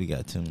 si- we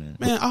got too many.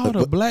 man, all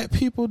the black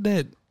people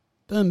that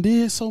done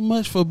did so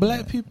much for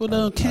black people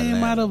that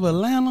came out of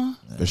Atlanta.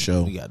 For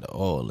sure. We got the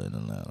oil in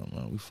Atlanta,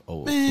 man. We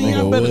over. Man, Nigga,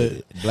 y'all better-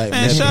 what? Black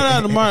Man, shout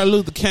out to Martin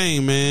Luther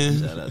King, man.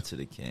 Shout out to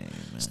the king,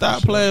 man.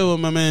 Stop playing with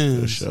my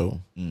man. For sure.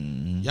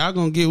 Mm-hmm. Y'all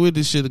gonna get with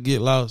this shit or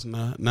get lost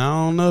now. Now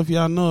I don't know if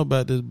y'all know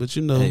about this, but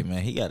you know. Hey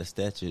man, he got a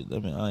statue. I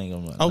mean, I ain't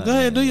gonna. Oh, go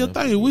ahead, do your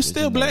thing. We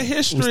still Black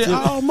History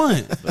all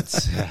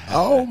month.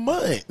 All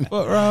month.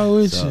 What wrong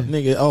with So- you?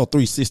 Nigga, all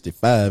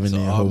 365 in So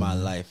there. all hoe. my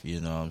life, you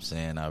know what I'm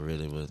saying? I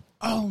really was.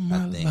 Oh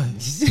my I think.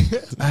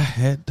 life, I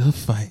had to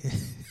fight.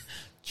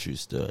 True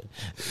story.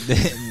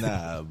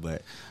 Nah,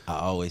 but I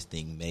always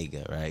think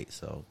mega, right?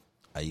 So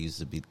I used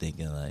to be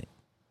thinking like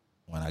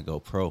when I go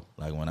pro,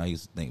 like when I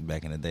used to think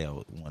back in the day,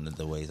 one of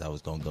the ways I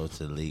was gonna go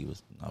to the league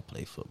was I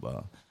play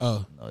football.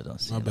 Oh, No, it don't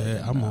seem my like bad.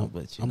 that I'm now, on.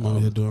 but I'm over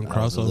here doing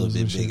I was a little crossovers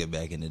bit and shit. bigger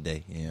back in the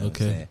day. You know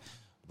Okay. what I'm saying?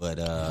 But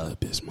A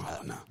bit smaller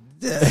now.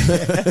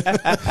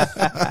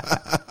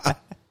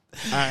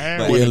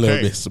 but- We're a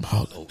little bit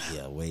smaller. Oh,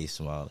 yeah, way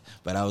smaller.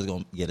 But I was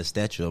gonna get a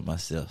statue of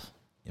myself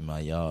in my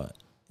yard.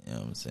 You know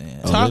what I'm saying?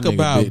 Oh, Talk that nigga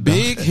about big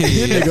big dog.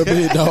 head. That nigga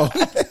big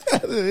dog.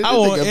 I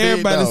want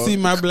everybody to see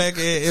my black ass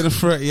in the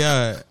front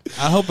yard.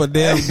 I hope a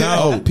damn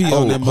dog pee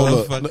on that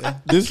motherfucker.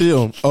 This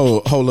him.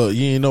 Oh, hold up.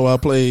 You ain't know I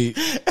played.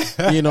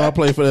 You know I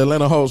played for the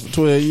Atlanta Hawks for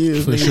 12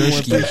 years. For Nigga, sure. you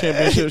won 3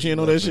 championships. You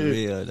know that shit.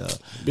 Real though.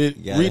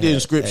 Bitch, read the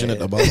inscription at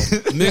the bottom.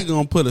 Nigga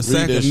gonna put a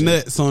sack that of shit.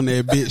 nuts on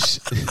that bitch.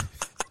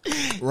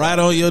 Right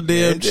on your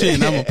damn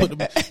chin. I'm gonna put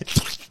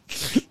the.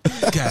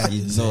 God,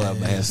 You know I'm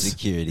gonna have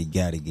security.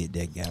 Gotta get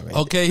that guy right.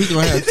 okay, he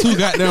gonna have 2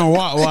 goddamn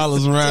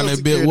Rottweilers around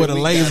that bit with a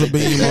laser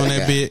beam on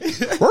that bit.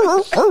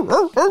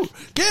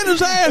 Get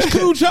his ass,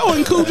 Cujo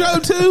and Cujo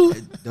too.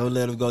 there. Don't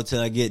let him go till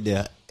I get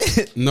there.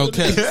 No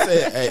cap. He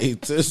said, hey,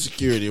 to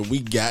security, we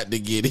got to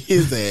get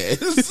his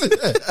ass.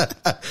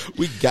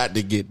 We got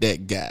to get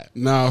that guy.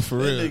 Nah, for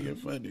That real. nigga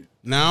funny.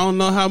 Now I don't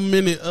know how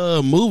many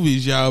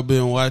movies y'all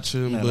been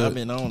watching, Man, but I've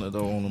been on it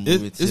though on the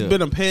movie it's too.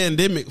 been a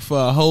pandemic for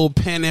a whole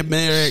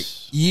pandemic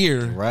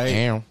year. right.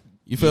 Damn.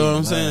 You feel what I'm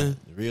Right. saying?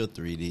 Real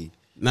 3D.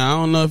 Now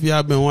I don't know if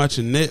y'all been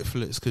watching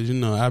Netflix because you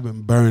know I've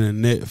been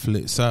burning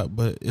Netflix out,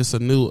 but it's a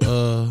new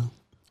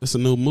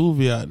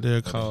movie out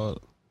there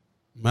called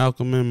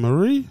Malcolm and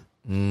Marie.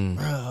 Bro,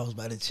 I was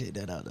about to check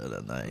that out the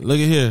other night. Look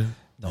at here.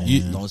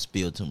 Don't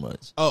spill too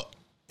much. Oh,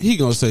 he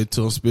gonna say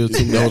don't spill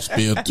too much. Don't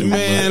spill too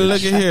Man,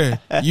 much. look at here.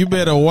 You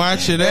better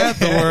watch it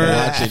afterwards.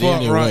 Watch it Fuck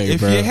anyway, right.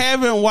 If bro. you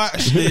haven't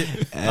watched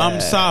it, I'm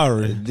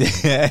sorry.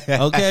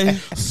 Okay?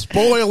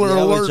 Spoiler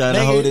I was alert. trying to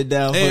nigga. hold it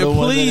down for And the ones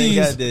that please,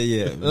 ain't got there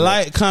yet. bro.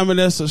 Like, comment,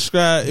 and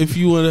subscribe if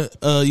you wanna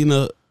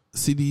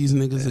see these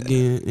niggas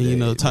again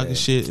and talking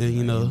shit and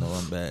You know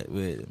I'm back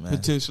with it, man.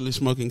 potentially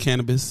smoking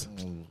cannabis.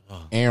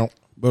 Ow.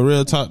 But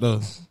real talk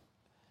though,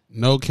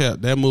 no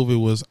cap, that movie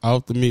was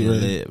off the meat ready.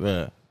 Lit,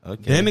 bro.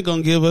 Okay. Danny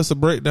gonna give us a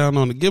breakdown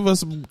on it. Give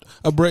us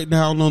a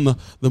breakdown on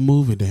the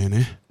movie,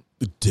 Danny.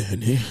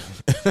 Danny.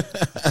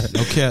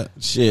 No cap.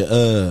 Shit,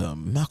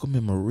 Malcolm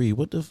and Marie,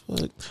 what the fuck?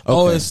 Okay.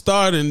 Oh, it's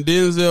starting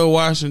Denzel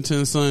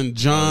Washington's son,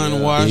 John Oh,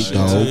 yeah.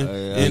 Washington, Big dog.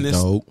 and Big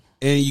it's dog.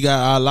 and you got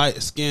our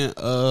light skinned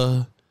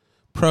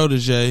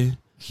protege,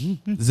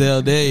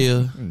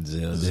 Zendaya,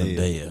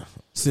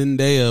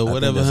 Zendaya,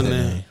 whatever her that's her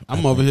name. name.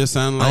 I'm over here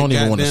sounding like I don't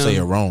even want to goddamn say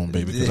it wrong,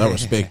 baby, because I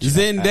respect you. I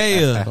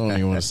Zendaya. don't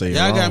even want to say it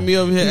Y'all wrong. got me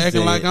over here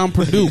acting said- like I'm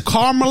Purdue.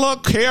 Carmela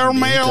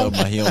Caramel.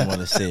 He don't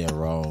want to say it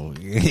wrong.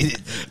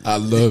 I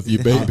love you,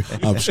 baby.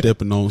 I'm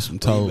stepping on some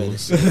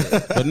toes.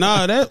 But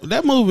nah,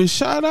 that movie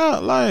shot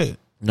out like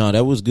No,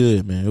 that was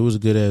good, man. It was a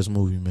good ass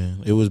movie,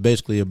 man. It was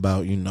basically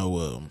about,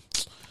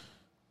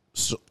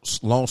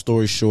 long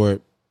story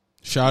short,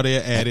 shot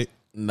at addict.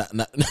 not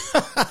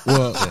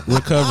Well,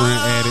 recovering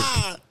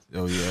addict.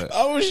 Oh yeah.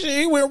 oh shit,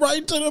 he went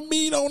right to the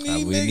meat on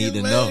these we niggas, need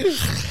to man. know.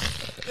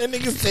 That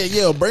nigga said,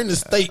 "Yeah, bring the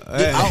steak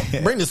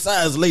out, bring the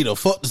sides later.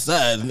 Fuck the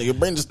sides, nigga.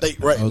 Bring the steak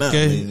right now."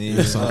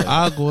 Okay. So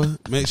agua.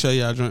 Make sure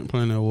y'all drink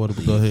plenty of water,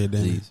 but go ahead,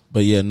 Danny.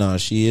 But yeah, no,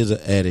 she is an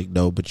addict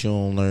though. But you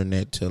don't learn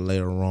that till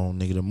later on,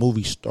 nigga. The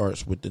movie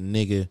starts with the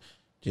nigga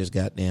just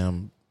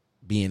goddamn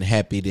being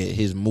happy that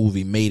his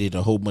movie made it.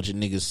 A whole bunch of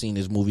niggas seen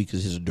his movie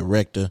because he's a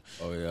director.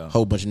 Oh yeah. A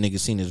whole bunch of niggas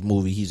seen his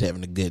movie. He's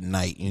having a good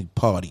night and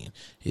partying.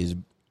 His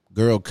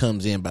girl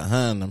comes in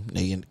behind him.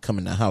 They come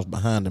in the house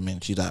behind him,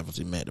 and she's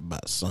obviously mad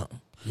about something.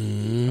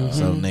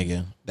 So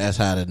nigga, that's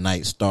how the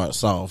night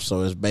starts off.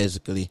 So it's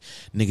basically,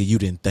 nigga, you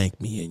didn't thank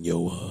me in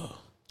your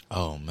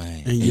Oh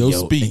man. And your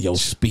speech. In your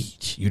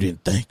speech, you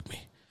didn't thank me.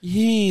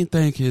 He ain't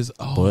think his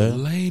old Boy.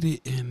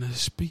 lady in the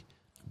speech.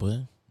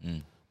 But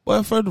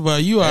Well, first of all,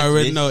 you That's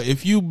already vicious. know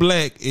if you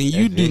black and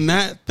you That's do vicious.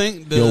 not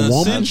think the Your woman?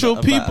 essential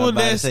people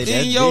that's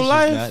in your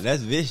life,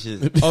 That's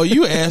vicious. oh,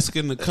 you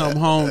asking to come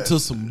home to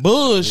some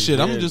bullshit.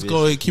 I'm Very just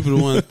going to keep it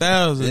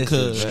 1,000 Listen,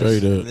 because bro,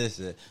 Straight up.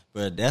 Listen,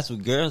 bro, that's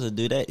what girls will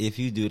do. That if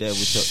you do that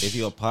with if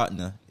your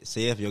partner,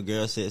 say if your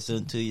girl said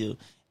something to you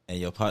and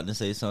your partner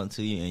say something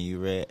to you and you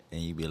read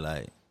and you be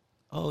like,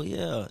 oh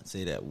yeah,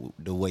 say that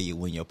the way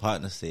when your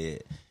partner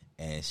said,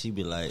 and she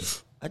be like,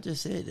 I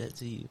just said that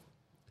to you.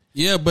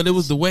 yeah, but it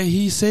was the way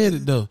he said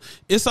it though.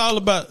 It's all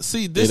about.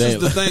 See, this It is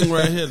ain't the like- thing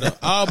right here. Though.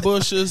 All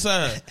bullshit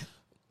aside,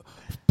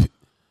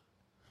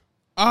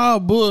 all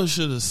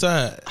bullshit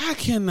aside, I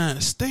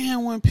cannot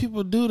stand when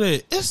people do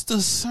that. It's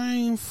the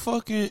same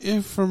fucking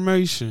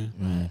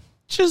information.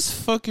 Just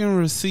fucking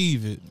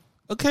receive it,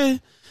 okay?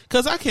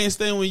 Cause I can't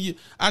stand when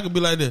I could be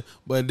like that.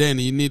 But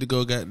Danny, you need to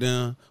go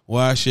goddamn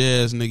wash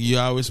your ass, nigga. You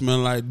always smell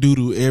like doo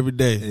doo every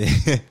day.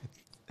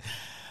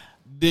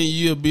 Then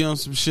you'll be on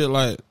some shit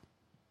like,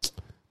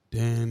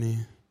 Danny,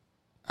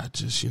 I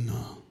just, you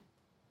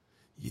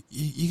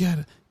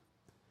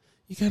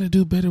gotta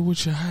do better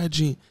with your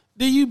hygiene.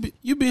 Then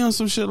you be on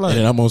some shit like, and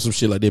then I'm on some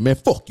shit like that, man.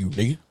 Fuck you,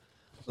 nigga.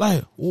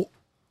 like,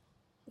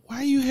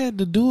 why you had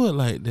to do it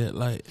like that?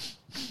 Like,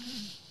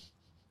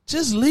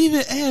 just leave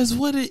it as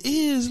what it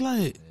is.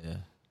 Like, Yeah.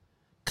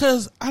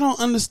 cause I don't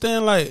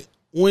understand. Like,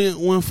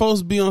 when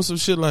folks be on some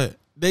shit like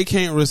they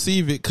can't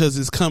receive it cause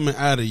it's coming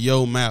out of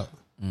your mouth.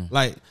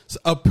 Like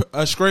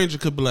a stranger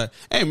could be like,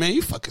 "Hey man,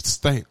 you fucking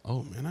stink."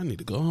 Oh man, I need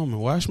to go home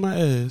and wash my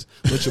ass.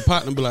 But your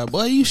partner be like,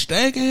 "Boy, you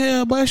stinking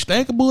hell, boy,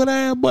 stinking boy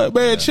ass, but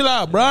man, chill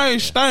out, bro, I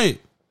ain't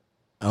stink."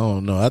 I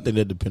don't know. I think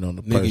that depends on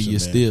the Nigga, person. you man.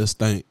 still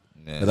stink.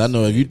 Cause I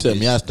know if you tell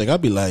me I stink, I'll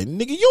be like,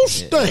 nigga, you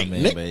stink.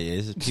 Man, nigga. but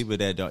it's people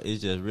that don't.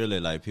 It's just really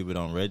like people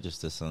don't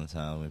register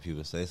sometimes when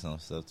people say some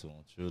stuff to them.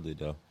 Truly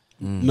though,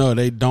 No,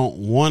 they don't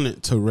want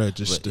it to but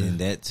register. in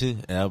that too,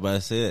 everybody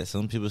said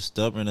some people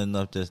stubborn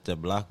enough just to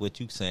block what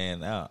you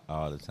saying out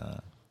all the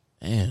time.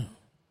 Damn.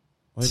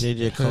 What they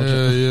just Hell coach?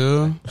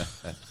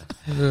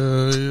 yeah.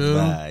 Hell yeah.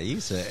 Nah, you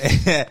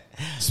said.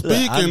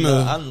 Speaking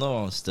of- I know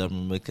I'm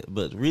stubborn,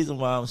 but the reason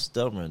why I'm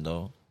stubborn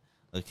though.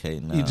 Okay,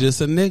 nah. He just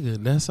a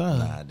nigga. That's all.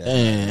 Nah,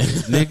 Damn.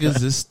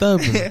 Niggas is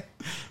stubborn.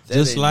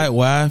 Just ain't like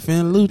Wife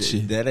and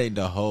Lucci. That ain't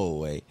the whole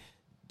way.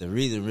 The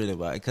reason really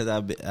why,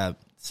 because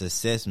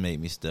success made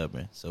me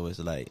stubborn. So it's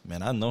like,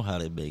 man, I know how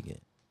to make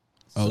it.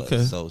 So,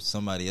 Okay. So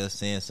somebody else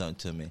saying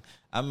something to me,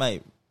 I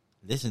might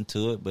listen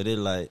to it, but it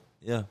like,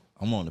 yeah,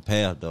 I'm on the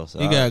path though. So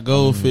He got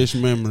goldfish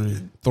memory.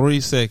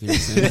 3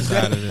 seconds and it's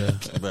out of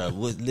there. bro.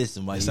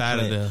 Listen, while It's you out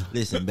of playing, there.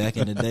 listen. Back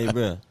in the day,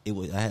 bro,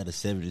 I had a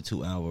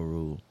 72-hour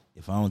rule.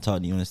 If I don't talk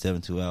to you in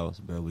 72 hours,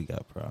 bro, we got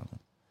a problem.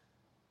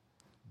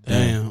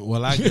 Damn.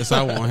 Well, I guess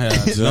I won't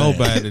have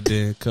nobody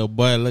then. Cause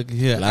boy, look at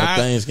here. A lot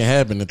of things can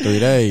happen in 3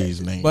 days,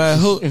 nigga.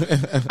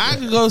 But I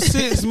could go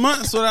 6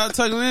 months without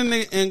talking to that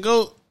nigga and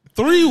go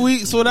 3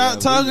 weeks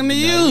without talking to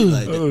you.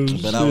 Like that.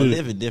 But I was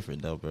living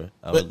different though, bro.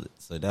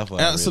 So that's why.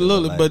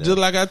 Absolutely, I really but like just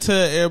that. like I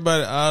tell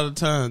everybody all the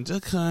time,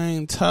 just 'cause I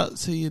ain't talk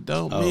to you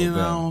don't mean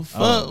bro. I don't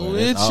fuck bro, with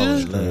that's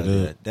always you. love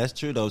that. That's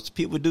true though.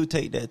 People do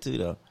take that too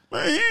though.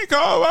 Man, he ain't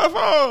called my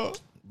phone.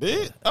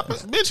 Bitch,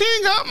 bitch, he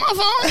ain't got my phone.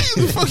 What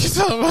the fuck you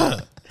talking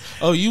about?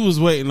 Oh, you was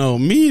waiting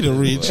on me to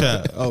reach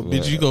out. Oh,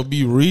 bitch, you gonna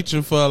be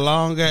reaching for a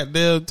long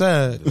goddamn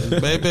time,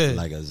 baby.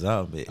 Like a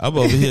zombie. I'm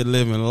over here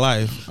living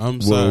life.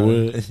 I'm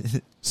sorry.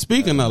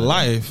 Speaking of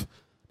life,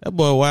 that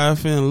boy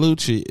Wife and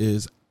Lucci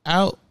is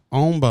out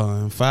on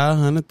bond,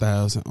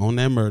 $500,000 on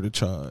that murder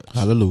charge.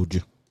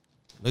 Hallelujah.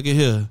 Look at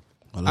here.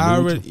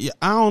 Hallelujah.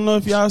 I don't know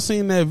if y'all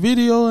seen that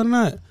video or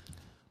not,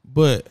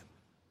 but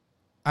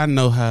I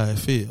know how it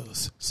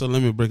feels. So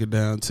let me break it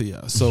down to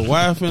y'all. So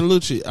Wife and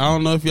Lucci, I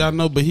don't know if y'all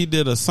know, but he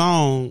did a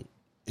song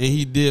and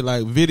he did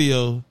like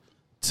video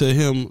to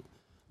him,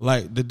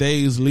 like the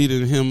days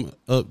leading him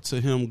up to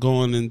him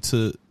going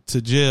into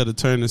jail to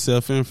turn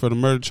himself in for the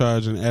murder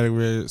charge and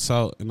aggravated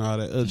assault and all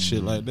that other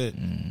shit like that.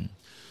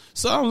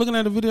 So I'm looking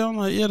at the video, I'm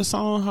like, yeah, the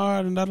song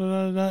hard and da da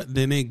da da.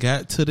 Then it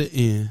got to the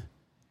end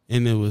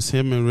and it was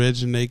him and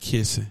Regine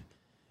kissing.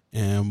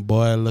 And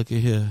boy, look at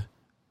here.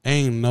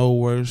 Ain't no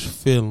worse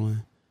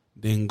feeling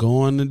than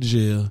going to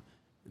jail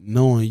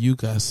knowing you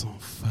got some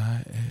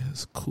fire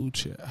ass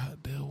coochie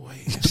out there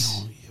waiting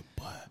on you,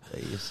 boy.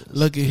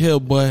 Look at here,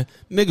 boy.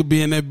 Nigga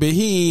be in that bitch.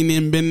 He ain't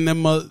even been in that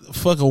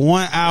motherfucker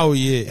 1 hour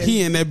yet.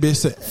 He in that bitch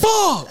say,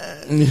 fuck!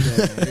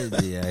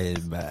 Yeah,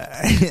 it's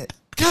bad.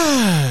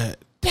 God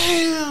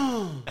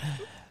damn.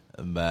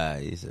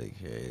 Bad. He's so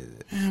crazy.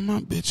 Man, my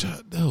bitch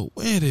out there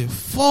wet as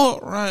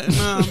fuck right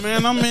now,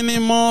 man. I'm in this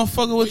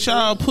motherfucker with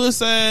y'all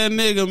pussy ass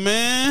nigga,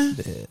 man.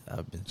 Yeah,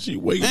 I've been. She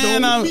waiting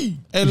Man, on me.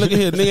 hey, look at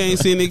here. Nigga ain't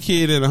seen the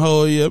kid in a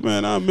whole year.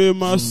 Man, I miss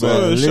my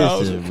son.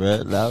 Listen, bro. I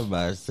was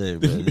about to say,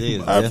 bro.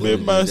 Niggas I definitely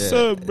miss my do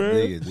son, that. bro.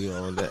 Niggas do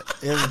all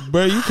that.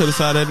 Bro, you could have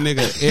saw that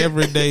nigga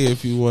every day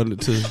if you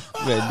wanted to.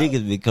 Man,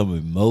 niggas become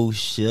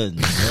emotional.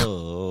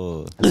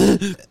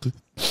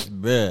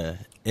 Bruh,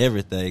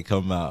 everything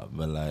come out,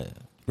 but like,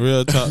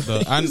 Real talk,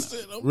 though.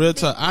 Real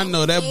talk. I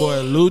know that boy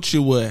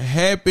Lucci was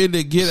happy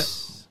to get it.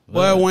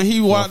 Boy, when he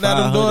walked out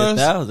them doors,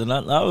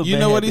 500,000, you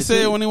know what he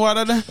said when he walked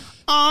out there?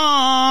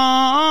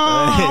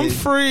 Oh, I'm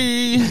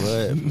free.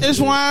 It's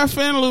Wife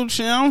and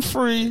Lucci. I'm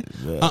free.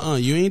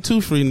 You ain't too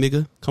free,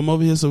 nigga. Come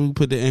over here so we can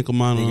put the ankle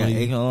monitor on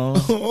you.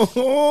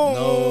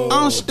 No.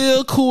 I'm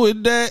still cool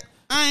with that.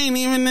 I ain't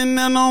even in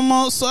there no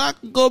more, so I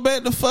can go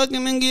back to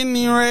fucking and getting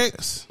the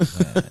racks.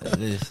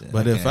 Listen,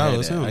 But if I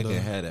was him, I though.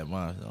 can't have that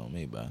monitor on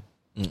me, bro.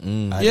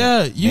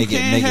 Yeah, you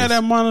can't have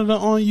that monitor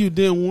on you.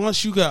 Then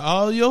once you got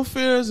all your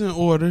affairs in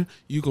order,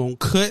 you gonna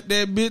cut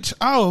that bitch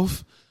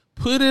off,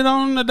 put it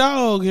on the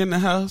dog in the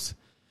house,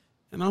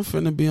 and I'm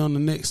finna be on the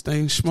next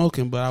thing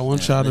smoking. But I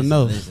want y'all to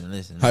know.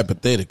 Listen.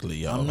 Hypothetically,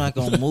 y'all. I'm not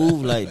gonna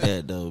move like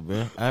that though,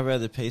 bro. I'd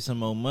rather pay some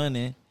more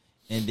money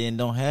and then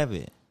don't have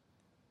it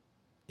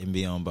and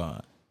be on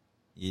bond.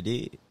 You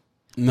did.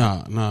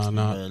 Nah.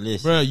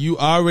 listen. Bro, you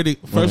already,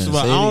 first of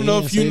all, I don't know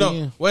if you know.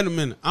 again. Wait a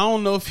minute. I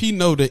don't know if he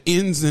know the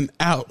ins and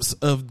outs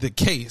of the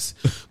case.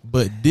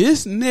 But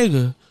this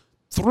nigga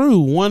threw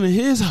one of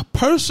his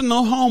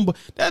personal homeboy.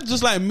 That's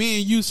just like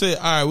me and you say,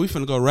 all right, we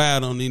finna go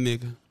ride on these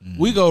nigga.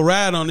 We go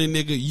ride on these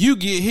nigga. You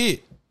get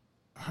hit.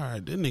 All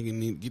right, that nigga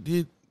need to get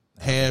hit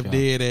half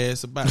dead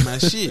ass about my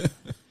shit.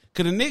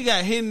 Cause the nigga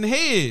got hit in the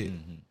head.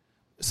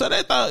 So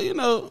they thought,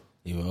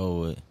 You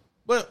over it.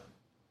 but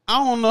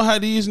I don't know how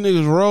these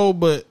niggas roll,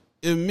 but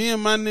if me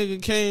and my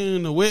nigga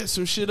came to wet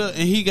some shit up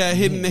and he got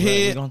hit in the We're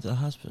head, going to the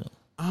hospital.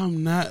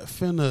 I'm not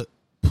finna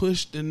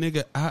push the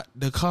nigga out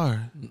the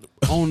car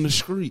on the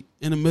street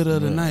in the middle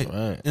of the night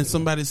right. and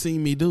somebody see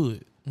me do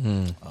it.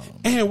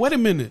 And wait a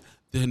minute,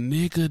 the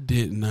nigga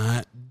did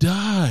not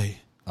die.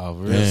 Oh,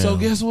 really? So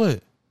guess what?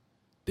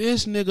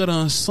 This nigga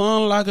done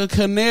sung like a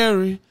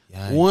canary.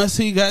 Yikes. Once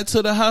he got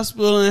to the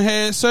hospital and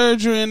had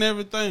surgery and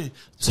everything.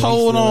 So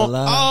Told he still on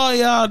alive? all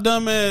y'all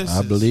dumbasses.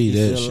 I believe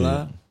that Still shit.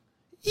 alive?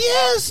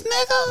 Yes,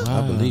 nigga.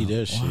 I believe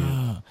that shit.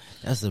 Wow.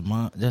 That's a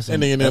that's a, That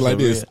nigga in there that's like a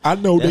this. real- I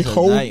know that's they a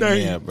whole nightmare,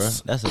 names. bro.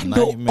 That's a I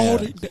know all nightmare.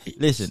 they names.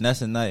 Listen,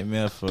 that's a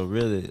nightmare for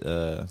really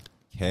Both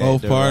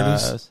parties.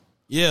 characterized.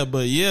 Yeah,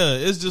 but yeah,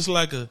 it's just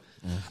like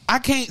I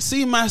can't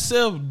see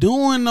myself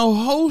doing no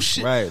whole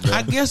shit. Right, bro.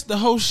 I guess the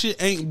whole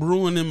shit ain't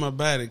brewing in my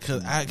body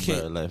because I Bro,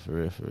 can't. like for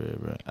real,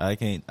 bro. I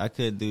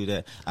couldn't do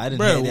that. I didn't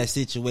Bro, have that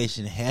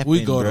situation happen.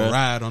 We go bro. to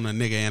ride on a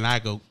nigga and I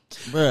go,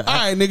 Bro, all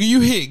right, nigga,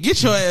 you hit.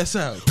 Get your ass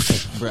out.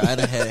 bro. I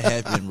done had it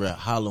happen, bro.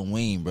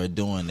 Halloween, bro,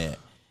 doing that,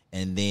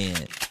 and then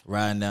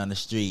riding down the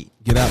street.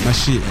 Get out my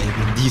shit.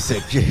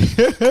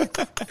 Desecrate.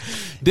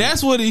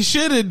 That's what he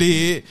should have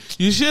did.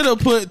 You should have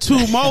put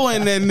 2 more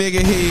in that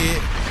nigga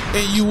head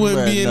and you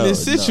wouldn't be in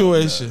this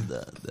situation.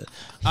 No.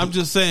 I'm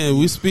just saying,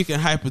 we speaking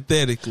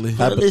hypothetically.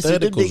 Bro, listen,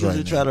 the Hypotheticals niggas right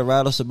who try to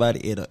rattle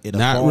somebody in a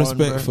Not foreign,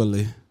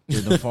 respectfully. bro,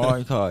 in a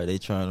foreign car, they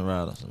trying to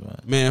rattle somebody.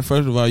 Man,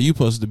 first of all, you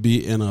supposed to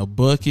be in a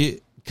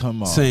bucket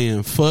Come on,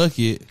 saying fuck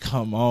it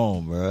come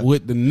on, bro.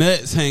 with the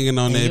nuts hanging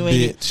on And that you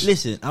ain't- bitch.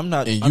 Listen, I'm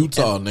not In I'm-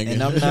 Utah, and,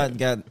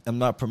 nigga. and I'm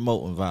not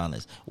promoting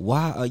violence.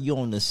 Why are you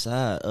on the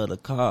side of the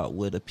car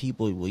where the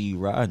people where you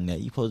riding at?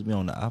 You supposed to be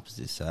on the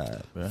opposite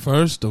side, bro.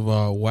 First of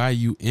all, why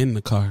you in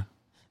the car?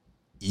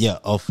 Yeah.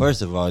 Oh,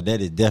 first of all, that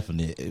is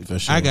definite. For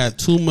sure. I got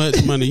too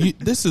much money.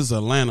 This is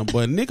Atlanta,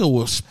 but nigga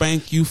will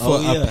spank you for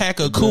a pack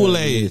of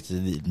Kool-Aid.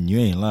 Listen, you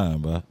ain't lying,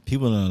 bro.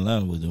 People in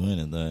Atlanta will do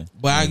anything.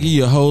 But I give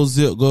you a whole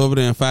zip, go over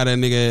there and fire that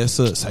nigga ass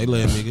up. Say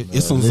less, nigga.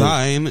 It's some Zah,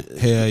 ain't it?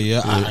 Hell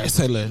yeah. All right,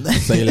 say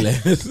less. Say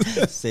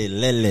less. Say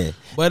lele,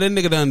 But that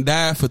nigga done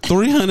died for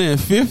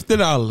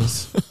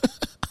 $350.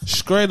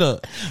 Straight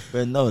up.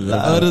 but no lie,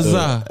 Other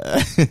Zah.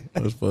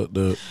 That's fucked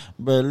up.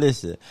 bro.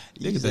 Listen,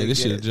 Nigga say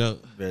this shit a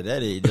joke. bro.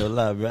 That ain't no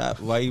lie, bro.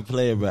 Why you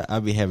playing, bro?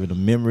 I be having a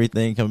memory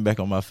thing coming back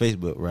on my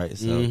Facebook, right?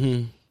 So.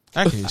 Mm-hmm.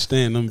 I can't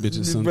stand them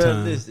bitches Bro,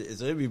 sometimes. listen,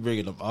 so they be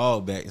bringing them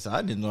all back. So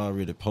I didn't know I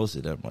really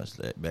posted that much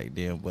back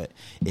then, but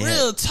it had-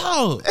 Real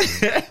talk.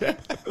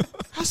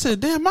 I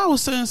said, damn, I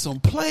was saying some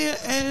player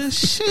ass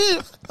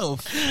shit. Oh,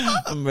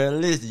 fuck. bro,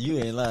 listen, you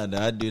ain't lying. Though.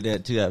 I do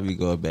that too. I be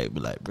going back, be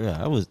like, bro,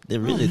 they're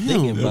really Oh,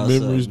 thinking Them about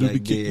memories do something be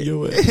back kicking then.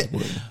 your ass,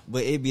 boy.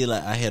 But it be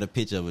like I had a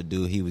picture of a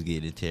dude. He was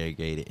getting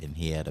interrogated, and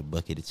he had a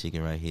bucket of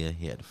chicken right here.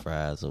 He had the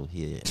fries over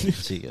here, and the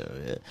chicken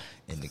over here.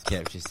 And the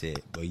caption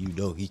said, "But you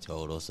know, he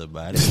told on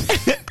somebody."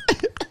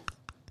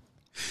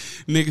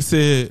 Nigga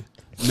said,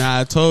 nah,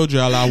 I told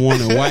y'all I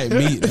wanted white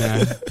meat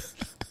now.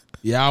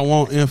 Y'all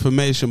want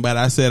information, but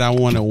I said I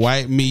wanted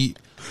white meat,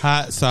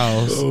 hot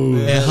sauce,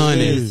 and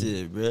honey.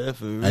 Listen, bro,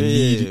 for real, I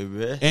need it.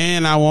 bro.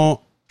 And I want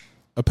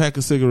a pack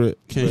of cigarette.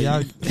 Can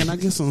I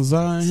get some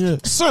Zah in here?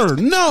 Sir,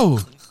 no.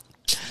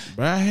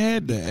 But I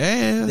had to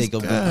ask. They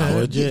go,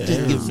 God. just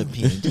give him the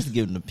pen. Just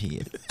give him the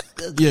pen.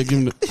 Yeah, give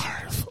him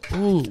the.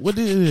 Ooh, what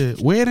is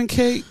it? Wedding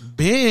cake?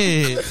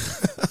 Bed.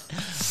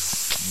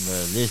 Bro,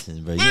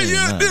 listen, bro. You ain't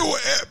lying.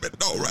 what happened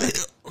though, right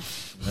here.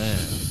 Man,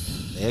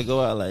 they'll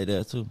go out like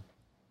that too.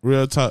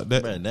 Real talk.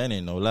 That Bro, that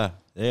ain't no lie.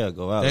 They'll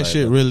go out like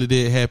shit that. really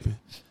did happen.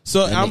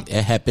 So I'm.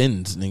 It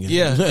happens, nigga.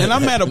 Yeah, and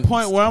I'm at a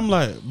point where I'm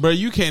like, bro,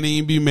 you can't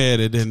even be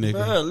mad at that nigga.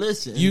 Bro,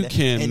 listen. You and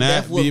cannot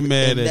that's what- be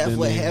mad and at that's the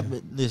what nigga.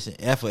 happened. Listen,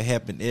 that's what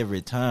happened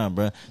every time,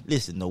 bro.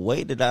 Listen, the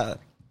way that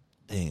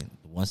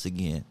once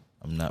again,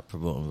 I'm not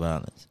promoting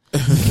violence.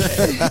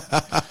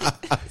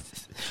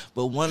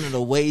 But one of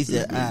the ways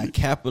that I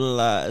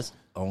capitalized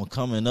on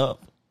coming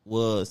up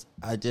was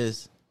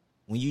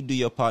when you do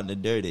your partner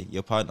dirty,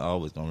 your partner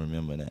always gonna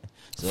remember that.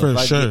 So For if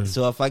I sure.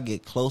 so if I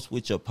get close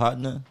with your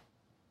partner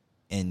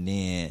and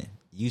then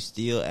you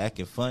still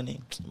acting funny,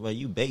 well,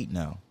 you bait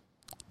now.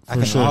 I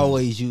can sure.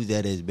 always use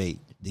that as bait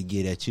to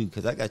get at you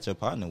because I got your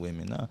partner with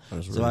me now,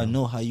 so I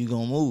know how you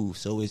gonna move.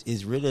 So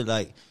it's really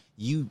like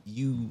you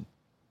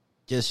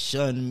just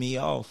shunning me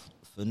off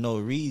for no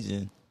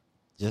reason,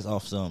 just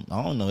off some.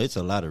 I don't know. It's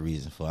a lot of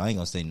reasons for. I ain't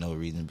gonna say no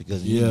reason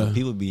because you know,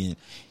 people be in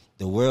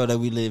the world that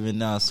we live in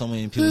now. So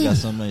many people got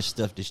so much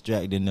stuff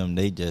distracting them.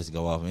 They just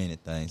go off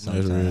anything.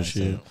 Sometimes. That's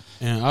real shit.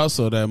 And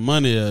also that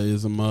money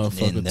is a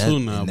motherfucker And that- too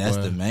now, and that's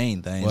boy. the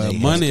main thing. Well, They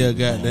money a have to-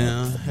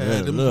 goddamn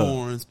had them Look.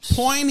 horns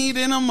pointy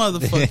than a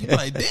motherfucker. You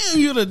like, damn,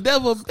 you the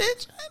devil,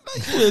 bitch. I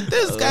know you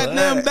this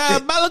goddamn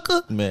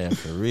diabolical. Man,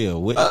 for real.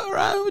 With All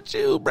right with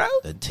you, bro.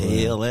 the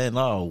tail and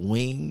all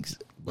wings.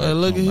 But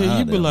look at Come here, out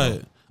you be there,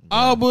 like,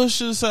 all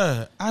bullshit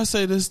aside, I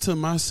say this to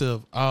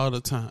myself all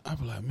the time. I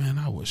be like, man,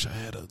 I wish I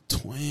had a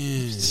twin.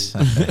 He's so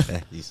A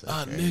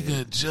crazy.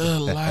 nigga just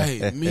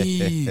like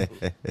me.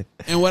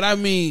 And what I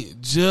mean,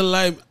 just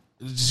like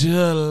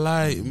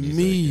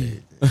me.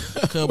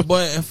 Cause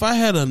boy, if I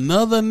had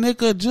another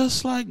nigga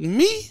just like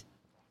me,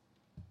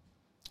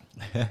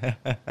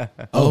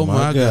 oh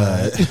my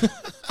God.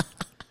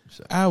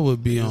 I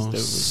would be on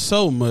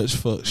so much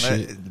fuck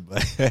shit.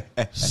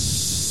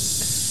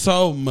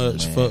 So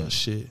much Man. fuck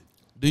shit.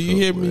 Do you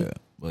hear me?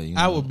 Well, you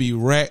I know, would be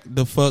racked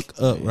the fuck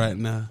up right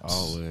now.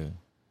 always.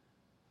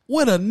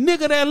 with a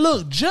nigga that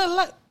look just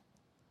like.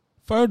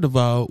 First of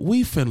all,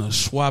 we finna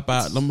swap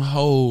out them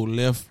whole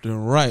left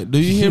and right. Do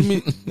you hear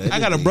me? I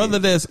got a brother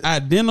that's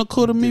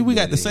identical to me. We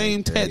got the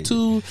same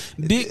tattoo,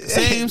 dick,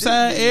 same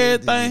size,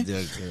 everything.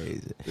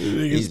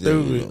 He's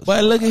stupid.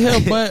 But look at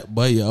him,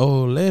 but your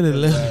old lady,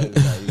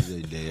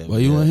 boy,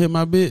 you wanna hit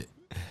my bit?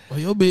 Well,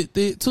 your bit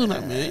thick too,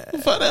 now, man.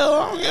 Fuck that,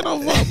 I don't get no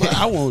fuck, but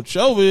I want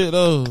your bit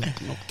though.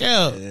 No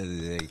cap.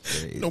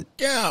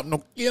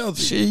 No cap.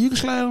 Shit, you can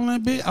slide on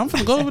that bit. I'm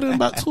finna go over there in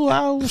about 2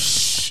 hours.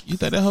 Shh. You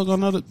think that hoe gonna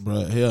know that?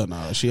 Bruh, hell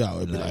no. She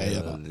always be like,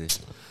 hell no.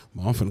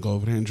 But I'm finna go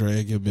over there and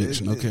drag your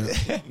bitch. No cap.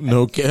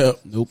 No cap.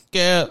 No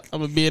cap.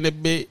 I'm gonna be in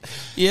that bit.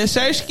 Yeah,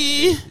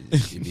 Sersky.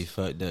 You be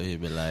fucked up. You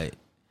be like,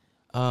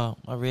 oh,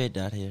 my red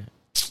dot here.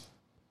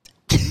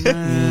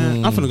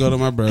 Man, I'm finna go to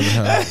my brother's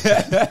house.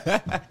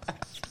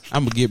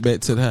 I'm gonna get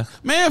back to the house.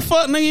 Man,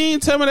 fuck nigga, you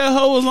ain't tell me that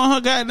hoe was on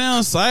her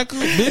goddamn cycle.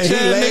 Bitch He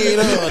ass laid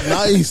nigga. up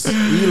nice.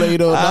 He laid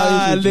up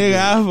nice. Nigga,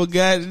 I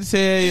forgot to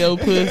tell your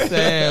pussy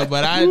ass,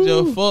 but I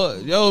just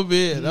fucked your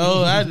bitch.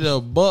 Oh, I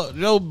just bucked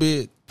your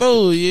bitch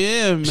through.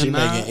 Yeah, man. She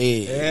making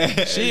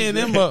egg. She and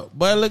them,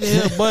 but look at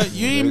here. But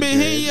you ain't been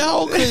hitting your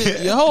hoe.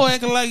 Your hoe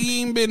acting like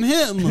you ain't been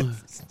hitting her.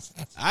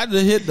 I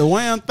just hit the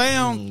wham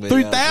tham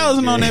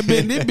 3,000 on that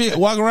bitch. This bitch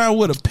walk around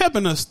with a pep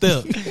in her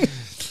step.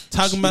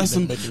 Talking about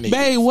some,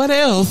 babe, what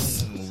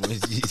else?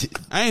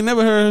 I ain't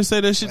never heard her say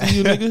that shit to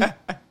you, nigga.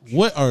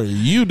 What are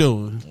you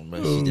doing?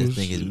 But she just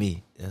think it's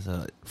me. That's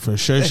all. For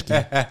sure. She's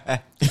like,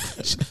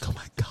 oh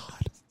my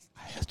God,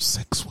 I had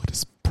sex with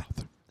his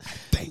brother. I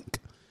think.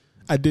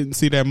 I didn't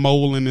see that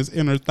mole in his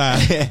inner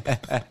thigh.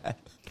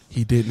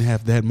 He didn't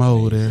have that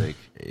mole there.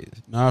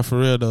 Nah, for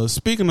real though.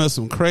 Speaking of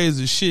some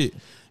crazy shit,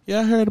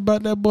 y'all heard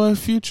about that boy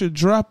Future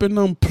dropping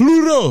them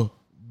Pluto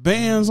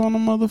bands on the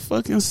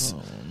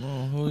motherfucking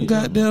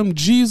goddamn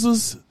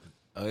Jesus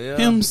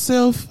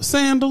himself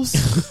sandals?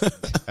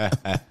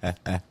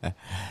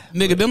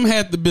 Nigga, them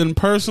had to been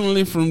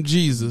personally from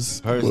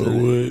Jesus.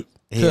 Personally.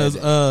 Because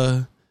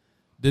the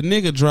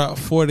nigga dropped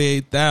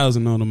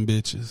 48,000 on them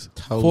bitches.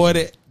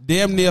 40,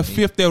 damn near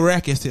 50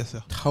 rackets.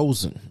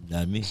 1,000.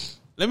 Not me.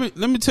 Let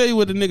me tell you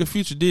what the nigga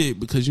Future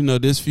did, because you know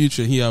this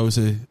Future, he always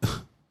say,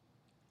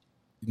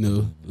 you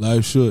know,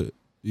 life short.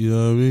 You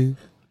know what I mean?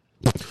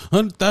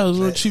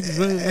 100,000 cheap.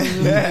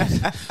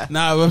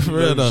 Nah, but for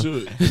real though,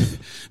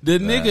 the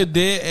nigga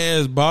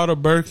dead ass bought a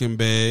Birkin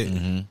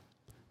bag,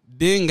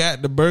 then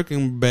got the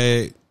Birkin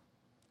bag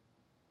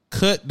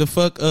cut the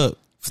fuck up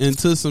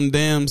into some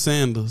damn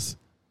sandals.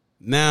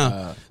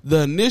 Now the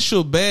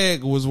initial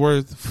bag was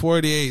worth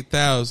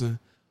 48,000,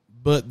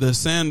 but the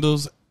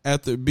sandals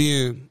after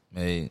being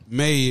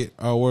made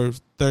are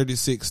worth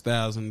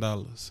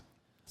 $36,000.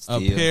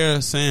 A pair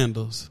of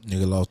sandals.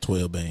 Nigga lost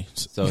 12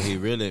 bands. So he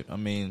really, I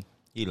mean,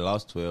 he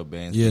lost 12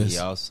 bands, yes. but he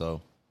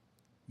also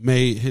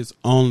made his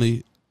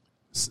only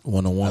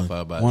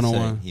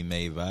one-on-one. He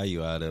made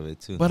value out of it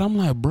too. But I'm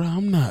like, bro,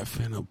 I'm not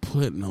finna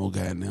put no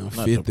goddamn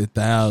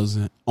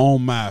 50,000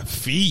 on my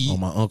feet. On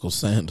my uncle's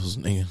sandals,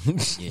 nigga.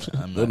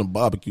 Yeah, They're the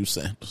barbecue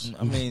sandals.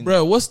 I mean,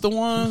 bro, what's the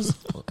ones?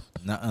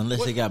 not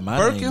unless they got my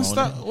name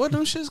on it. What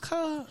them shits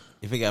called?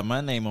 If it got my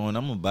name on,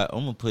 I'm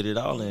gonna put it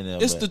all in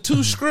there. It's the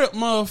two script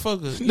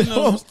motherfucker. You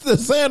No, know, the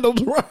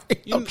sandals, right?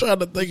 I'm trying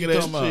to think of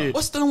that shit.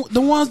 what's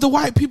the ones the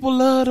white people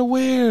love to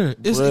wear?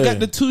 It got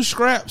the two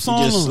scraps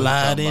on Just them.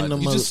 slide in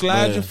them. You just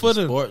slide your foot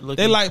in.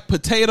 They like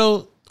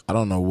potato. I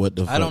don't know what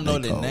the fuck I don't know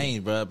they the call.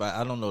 name, bro, but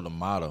I don't know the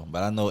model.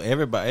 But I know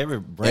every brand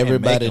Everybody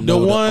make them.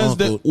 know The ones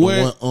uncle, that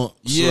wear- the one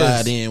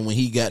Yes. slide in when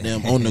he got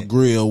them on the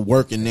grill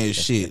working that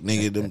shit,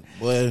 nigga. Them,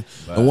 boy,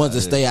 the ones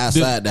that stay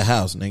outside the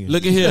house, nigga.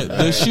 Look at here.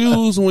 The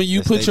shoes, when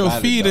you They put stay your by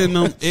the feet door. in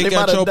them, it Stay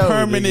got by the your door,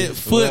 permanent nigga.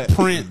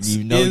 footprints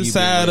You know you've been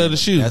inside wearing of the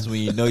shoe. That's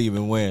when you know you've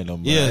been wearing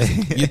them. Bro.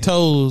 Yes, your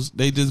toes,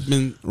 they just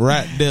been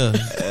right there.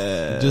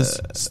 Just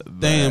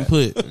staying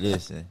put.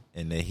 Listen,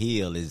 and the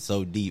heel is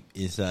so deep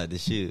inside the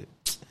shoe.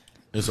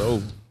 It's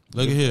over.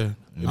 Look at here.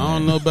 I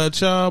don't know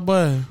about y'all,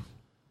 boy.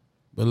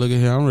 But look at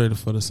here. I'm ready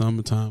for the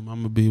summertime.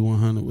 I'm going to be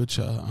 100 with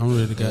y'all. I'm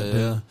ready to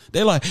goddamn.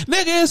 They like,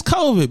 nigga, it's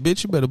COVID,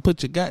 bitch. You better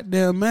put your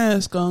goddamn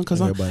mask on,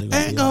 because I ain't going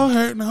to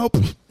hurt no.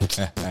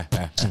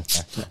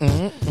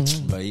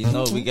 But you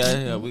know, we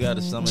got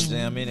a summer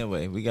jam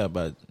anyway. We got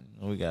to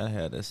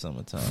have that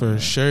summertime. For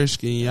sure,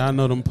 Skin. Y'all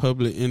know them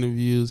public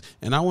interviews.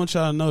 And I want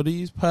y'all to know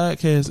these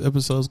podcast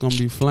episodes going to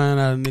be flying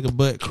out of nigga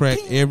butt crack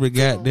every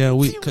goddamn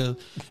week, because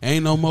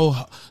ain't no more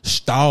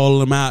stall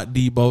them out,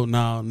 Debo.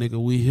 Nah, nigga,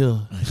 we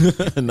here.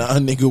 Nah,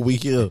 nigga, we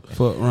here.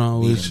 Fuck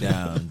wrong Beat with him you.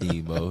 down,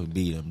 Debo.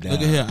 Beat him down.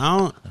 Look at here.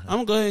 I'm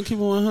gonna go ahead and keep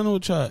it 100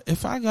 with y'all.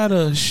 If I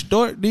gotta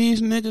extort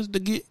these niggas to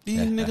get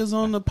these niggas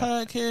on the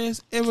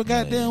podcast every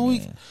goddamn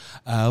week,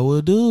 I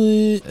will do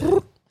it.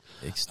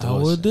 I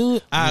will do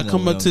it. I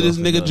come up to this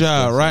nigga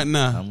job right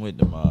now. I'm with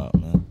the mob,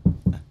 man.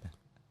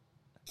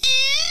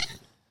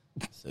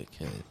 It's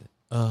okay.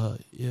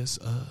 Yes.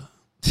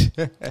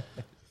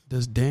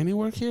 Does Danny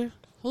work here?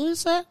 Who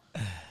is that?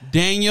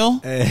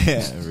 Daniel.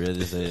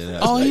 Really say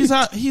that. Oh, he's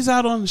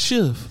out on the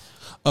shift.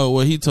 Oh,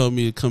 well, he told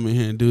me to come in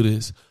here and do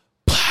this.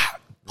 Oh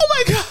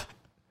my God.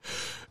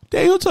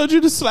 Daniel told you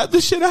to slap the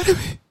shit out of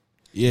me.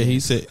 Yeah, he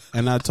said,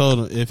 and I told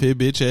him, if his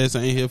bitch ass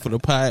ain't here for the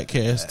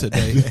podcast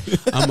today,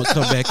 I'm going to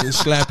come back and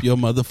slap your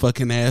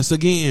motherfucking ass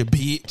again,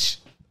 bitch.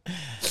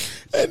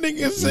 That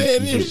nigga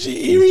said if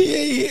he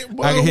ain't hit,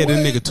 boy, I can hear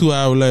that nigga 2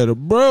 hours later.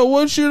 Bro,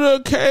 what you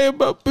done came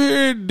up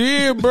here and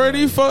did, bro?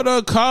 These folks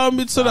done called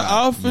me to the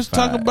office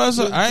talking about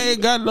something. I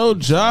ain't got no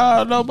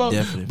job, no more.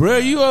 Bro,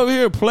 you over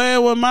here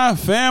playing with my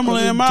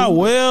family and my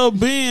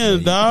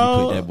well-being,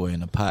 dog. You put that boy in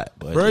the pot,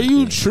 boy. Bro,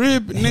 you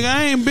tripping. Nigga,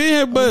 I ain't been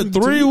here but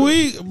 3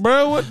 weeks,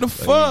 bro. What the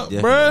fuck,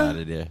 bro? Out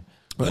of there.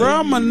 Bro,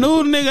 I'm a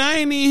new nigga. I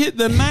ain't even hit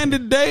the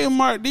 90-day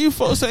mark. These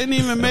folks ain't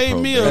even made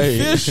me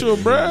official,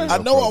 bro. I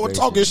know I was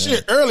talking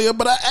shit earlier,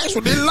 but I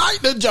actually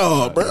like the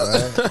job, bro.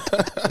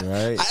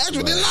 Right. I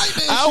actually like that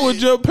shit. I was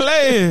just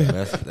playing.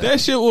 That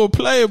shit was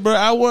play, bro.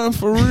 I wasn't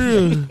for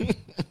real.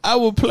 I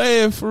was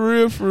playing for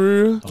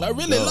real. I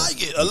really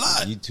like it a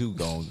lot. You two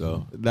gonna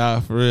go. Nah,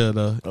 for real,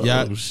 though.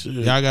 Y'all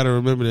Shit. gotta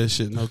remember that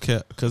shit, no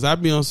cap. Because I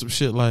be on some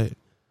shit like,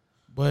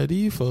 boy,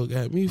 these folks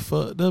got me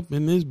fucked up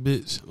in this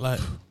bitch. Like,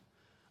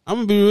 I'm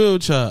gonna be real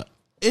with y'all.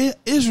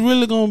 It's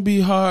really gonna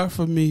be hard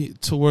for me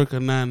to work a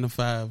 9 to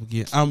 5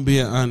 again. I'm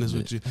being honest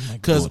with you,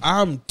 cause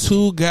I'm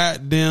too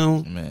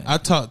goddamn. Man. I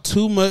talk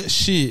too much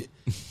shit,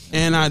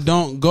 and I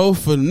don't go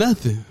for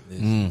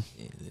nothing.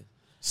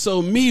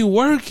 So me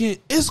working,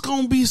 it's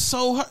gonna be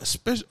so hard.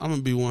 Especially, I'm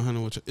gonna be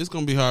 100 with you. It's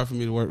gonna be hard for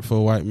me to work for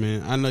a white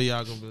man. I know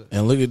y'all gonna be.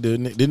 And look at this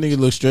nigga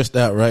look stressed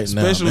out right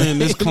now. Especially in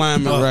this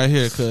climate right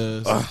here,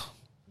 cause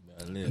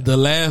the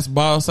last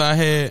boss I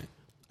had.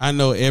 I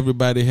know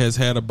everybody has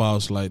had a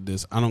boss like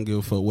this. I don't give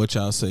a fuck what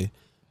y'all say.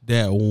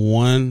 That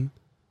one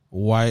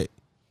white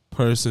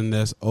person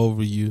that's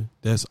over you,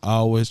 that's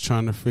always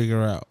trying to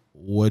figure out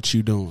what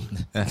you doing,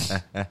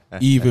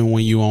 even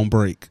when you on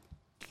break.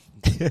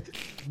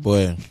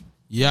 Boy,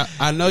 Yeah,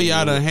 I know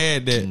y'all done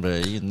had that. Bro,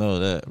 you know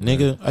that. Bro.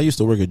 nigga, I used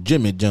to work at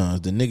Jimmy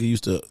John's. The nigga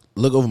used to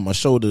look over my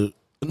shoulder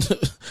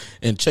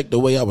and check the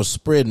way I was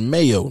spreading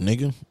mayo,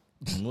 nigga.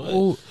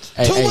 Ooh,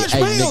 too much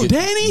mayo, nigga,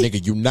 Danny.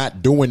 Nigga, you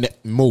not doing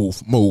that. Move,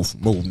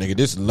 nigga.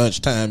 This is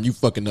lunchtime. You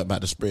fucking up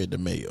about to spread the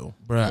mayo.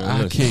 Bro,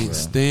 I listen, can't bro.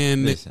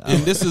 stand it. Listen,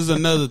 And this is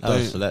another I'll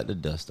thing. slap the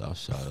dust off,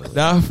 Charlotte.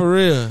 Nah, for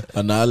real.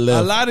 And I A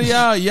left. lot of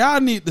y'all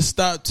need to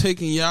stop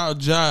taking y'all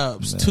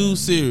jobs too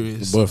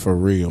serious. But for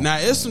real. Now,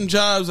 it's some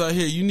jobs out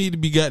here you need to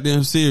be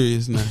goddamn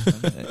serious now.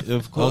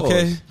 Of course.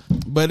 Okay?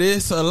 But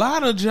it's a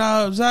lot of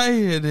jobs out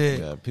here that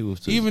Yeah, people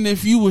still, even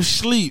if you was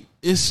asleep,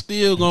 it's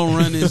still gonna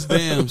run its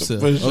damn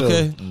self. For sure.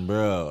 Okay?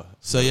 bro.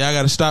 So y'all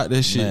gotta stop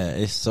that shit. Man,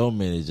 it's so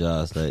many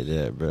jobs like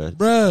that, bro.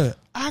 Bruh,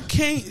 I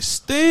can't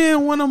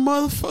stand when a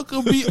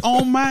motherfucker be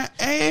on my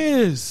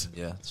ass.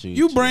 Yeah, true.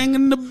 You true.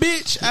 bringing the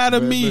bitch out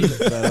of me.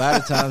 But a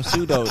lot of times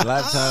too, though. A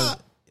lot of times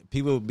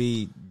people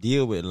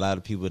deal with a lot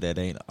of people that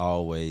ain't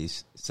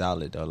always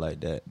solid though,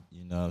 like that.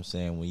 You know what I'm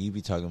saying? When you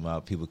be talking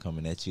about people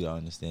coming at you, I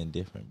understand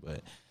different.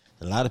 But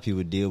a lot of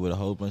people deal with a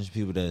whole bunch of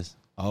people that's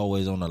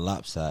always on the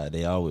lopside.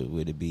 They always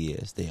with the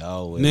BS. They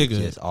always Nigga,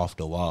 just off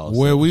the walls.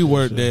 Where we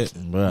worked at,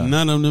 Bruh.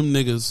 none of them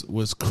niggas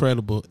was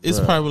credible. It's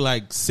Bruh. probably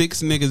like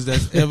 6 niggas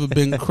that's ever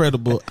been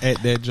credible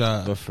at that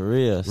job. But for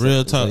real,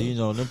 Real talk. So, you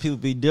know, them people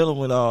be dealing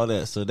with all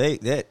that, so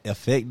that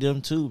affect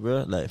them too,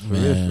 bro. Like for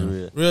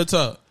real. Real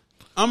talk.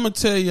 I'm gonna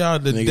tell y'all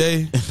the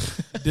day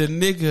the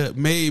nigga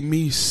made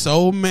me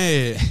so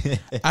mad.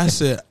 I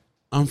said,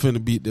 I'm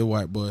finna beat that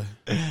white boy.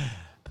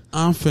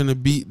 I'm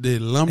finna beat the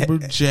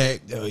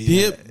lumberjack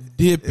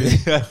dipping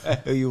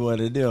Who you one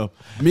of them?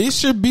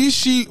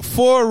 Mitsubishi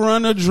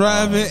 4Runner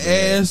driving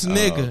ass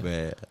nigga. Oh,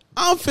 man.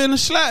 I'm finna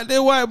slap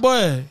that white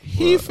boy.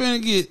 He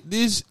finna get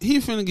this. He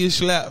finna get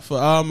slapped for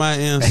all my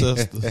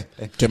ancestors.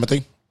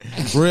 Timothy,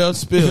 Real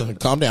spill.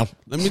 calm down.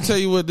 Let me tell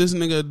you what this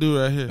nigga do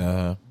right here.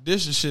 Uh-huh.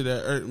 This is shit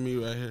that hurt me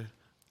right here.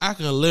 I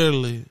could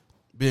literally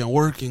been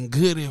working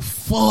good as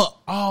fuck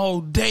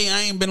all day.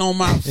 I ain't been on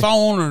my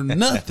phone or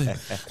nothing.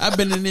 I've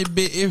been in this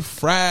bit. It's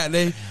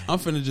Friday. I'm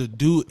finna just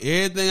do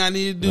everything I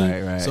need to do.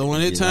 Right. So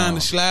when it's Get time on.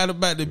 to slide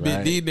about the bit,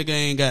 Right. these nigga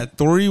ain't got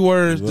 3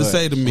 words to Right.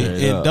 say to me.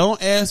 Straight And up.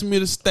 don't ask me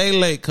to stay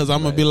late because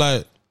I'm gonna be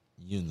like,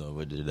 You know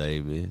what the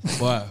name is.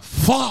 boy,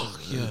 fuck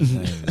you. I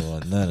ain't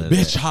doing none of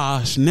Bitch that.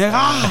 ass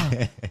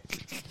nigga.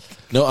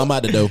 No, I'm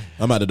out the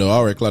door.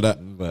 All right,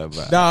 Claude.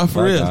 But, Nah,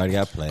 for real. I already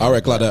got planned. All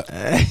right, Claude.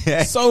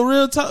 So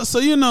real talk. So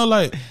you know,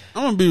 like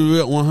I'm gonna be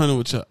real 100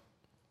 with y'all.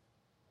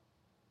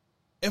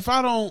 If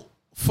I don't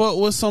fuck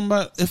with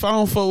somebody, if I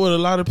don't fuck with a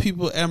lot of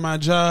people at my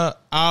job,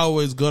 I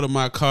always go to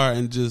my car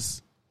and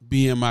just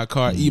be in my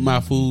car, eat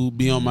my food,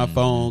 be on my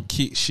phone,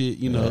 kick shit,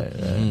 you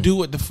know, do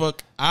what the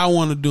fuck I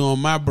want to do on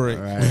my break.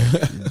 Right.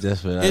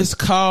 That's what It's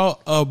called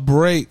a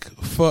break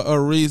for a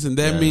reason.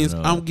 That Yeah, means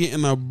no. I'm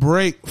getting a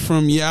break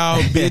from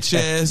y'all bitch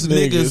ass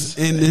niggas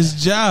in this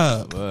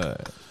job.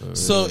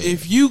 So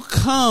if you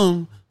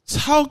come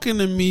talking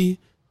to me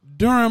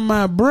during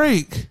my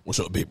break,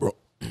 What's up, big bro?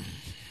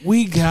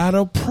 we got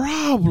a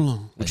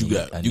problem. What you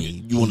got? I You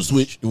need want to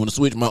switch? You want to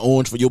switch my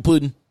orange for your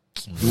pudding?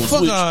 You want to Fuck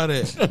switch? all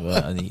that.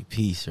 Well, I need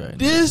peace right now.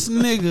 This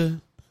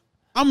nigga,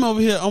 I'm over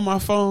here on my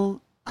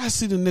phone. I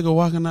see the nigga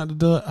walking out the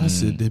door. I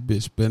said, "That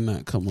bitch better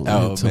not come over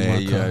here to my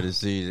you car." already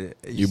see that.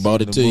 You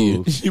bought it to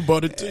you. You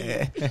bought it to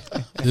you.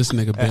 This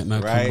nigga better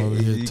not Right? come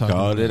over here You talking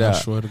called about it I out.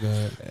 swear to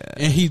God.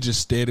 And he just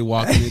steady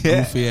walking his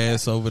goofy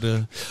ass over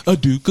there. A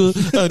duka.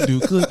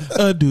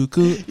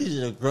 You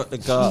should have brought the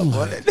car.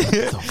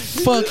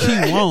 Fuck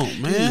he want,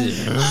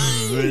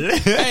 man.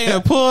 Hey, I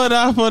pulled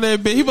off on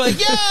that bitch. He be like,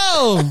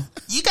 yo,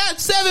 you got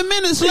 7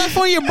 minutes left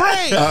on your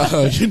break.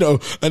 You know,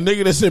 a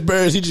nigga that's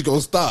embarrassed, he just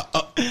gonna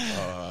stop.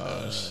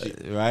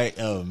 Right?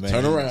 Oh man.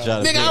 Turn around.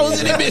 Try to Nigga, put I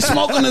was in it that bitch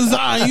smoking a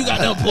Zion. You got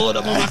them pulled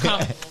up on my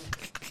car.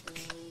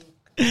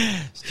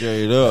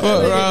 straight up.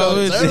 Fuck wrong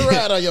with Turn you.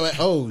 around on your ass.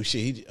 Oh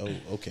shit.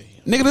 Okay.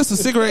 Nigga, that's a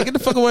cigarette. Get the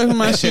fuck away from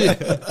my shit.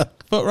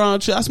 Fuck wrong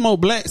with you. I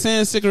smoke black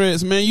sand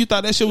cigarettes, man. You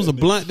thought that shit was a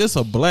blunt. This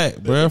a black,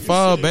 bruh.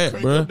 Fall back,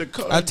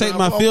 bruh. I take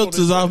my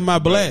filters off my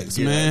blacks,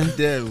 man.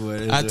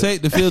 I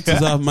take the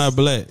filters off my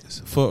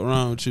blacks. Fuck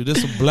wrong with you.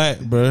 This a black,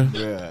 bruh.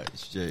 Right,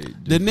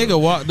 straight. The nigga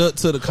walked up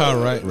to the car,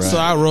 right? So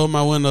I rolled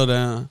my window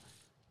down.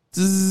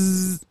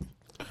 Zzz.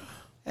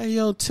 Hey,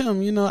 yo,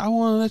 Tim, you know, I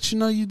want to let you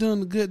know you're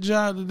doing a good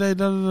job today.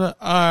 Da, da, da.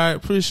 All right,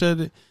 appreciate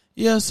it.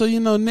 Yeah, so, you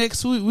know,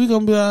 next week we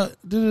going to be out.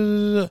 Da,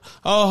 da, da, da.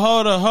 Oh,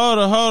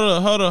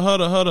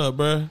 hold up,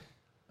 bro.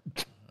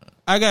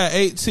 I got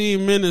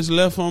 18 minutes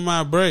left on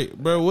my break,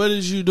 bro. What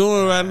is you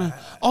doing right now?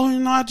 Oh, you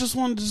know, I just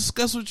wanted to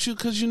discuss with you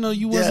because, you know,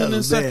 you wasn't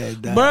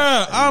inside. Bro,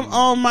 I'm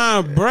on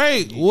my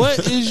break. What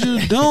is you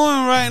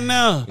doing right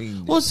now?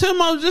 Well,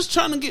 Tim, I was just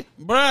trying to get...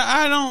 Bro,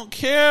 I don't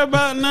care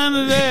about none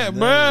of that,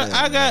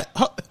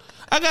 bro.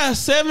 I got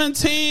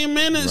 17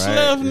 minutes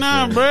left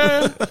now,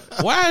 bro.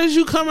 Why is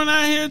you coming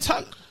out here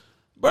talking?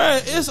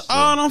 Bruh, it's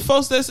all them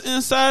folks that's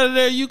inside of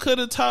there you could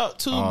have talked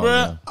to, bruh.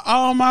 Man.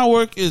 All my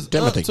work is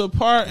Timothy. up to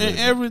par and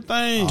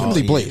everything.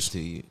 Timothy, please.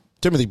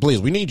 Timothy,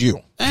 please. We need you.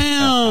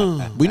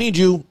 Damn. We need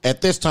you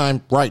at this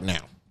time right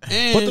now.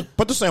 And,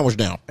 Put the sandwich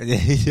down. man,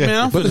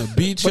 I'm finna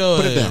beat your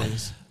put it down.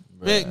 ass.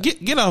 Man,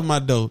 get off my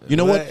door. You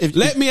know what? If,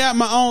 Let me out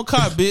my own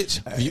car,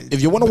 bitch.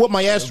 if you want to whoop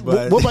my ass,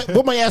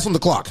 whoop my ass on the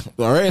clock.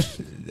 All right.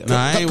 Nah,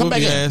 I ain't Come whooping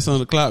back your in. ass on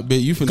the clock,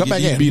 bitch. You finna Come get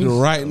back these in. beat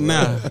right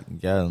now.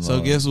 So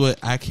So guess what?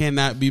 I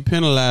cannot be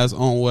penalized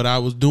on what I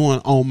was doing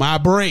on my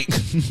break.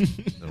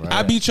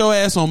 I beat your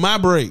ass on my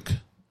break.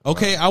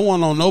 Okay, I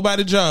wasn't on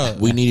nobody's job.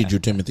 We needed you,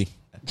 Timothy.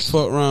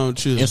 Fuck wrong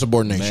with you.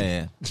 Insubordination.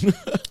 man.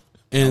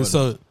 And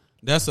so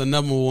that's the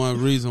number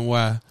one reason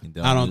why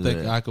Don't I don't do think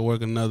that. I could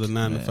work another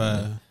 9 to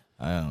 5.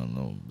 I don't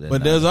know.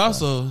 But there's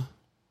also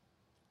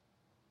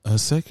a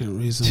second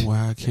reason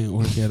why I can't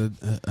work at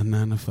a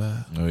 9 to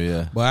 5. Oh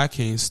yeah. But I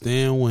can't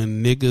stand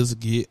when niggas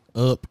get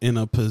up in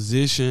a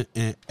position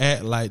and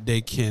act like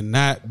they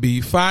cannot be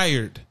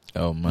fired.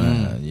 Oh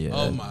man. Yeah.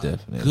 Oh that's my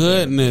definitely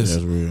goodness.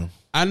 That's real.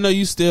 I know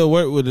you still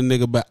work with a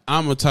nigga, but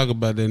I'm gonna talk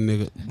about that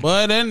nigga.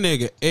 Boy, that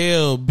nigga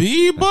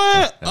LB,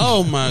 boy.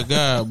 Oh my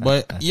God,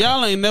 but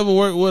y'all ain't never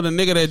worked with a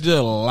nigga that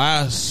just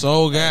lies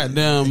so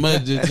goddamn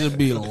much, just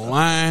be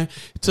lying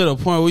to the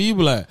point where you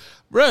be like,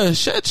 bruh,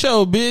 shut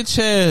your bitch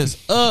ass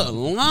up,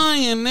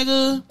 lying,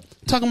 nigga.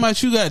 Talking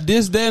about you got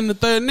this, that, and the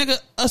third, nigga.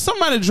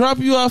 Somebody drop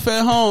you off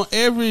at home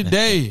every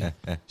day.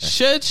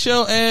 Shut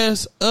your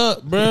ass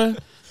up, bruh.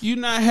 You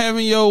not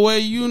having your way.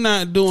 You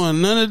not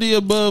doing none of the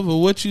above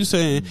or what you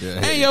saying.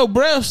 Hey, your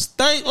breath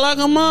stink like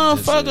a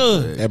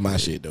motherfucker. That's my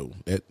shit though.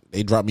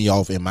 They drop me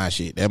off in my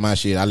shit. That's my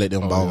shit. I let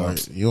them ball. yeah.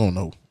 You don't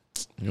know.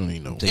 You don't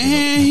even know.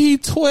 And he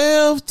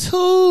 12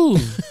 too.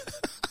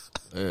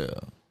 Yeah.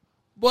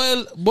 Boy,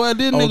 this On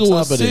nigga top will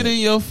of sit that. in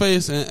your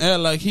face and act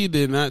like he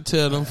did not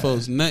tell them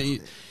folks nothing.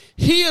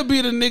 He'll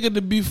be the nigga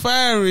to be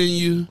firing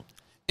you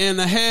and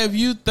to have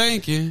you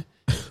thinking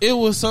it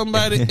was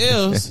somebody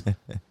else.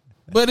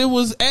 But it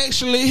was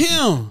actually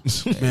him.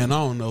 Man, I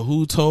don't know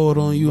who told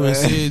on you and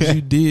said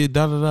you did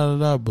da da da da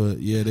da. But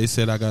yeah, they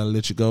said I gotta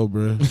let you go,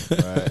 bro.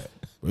 Right.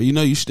 But you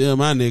know you still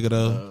my nigga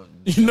though.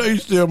 You know you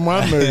still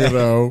my nigga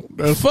though.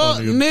 That's Fuck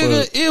funny as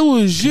nigga, fuck. it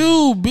was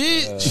you,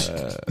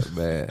 bitch.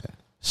 Man.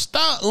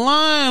 Stop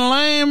lying,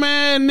 lame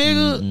ass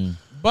nigga.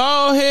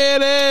 Bald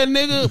head ass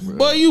nigga.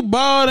 Boy, you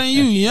bald and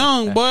you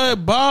young, boy.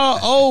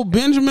 Bald old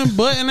Benjamin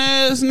Button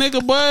ass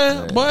nigga,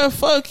 boy. Boy,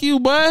 fuck you,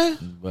 boy.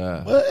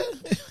 Wow.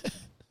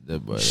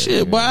 That boy,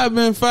 Shit, boy, I've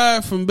been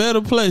fired from better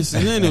places.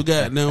 Ain't no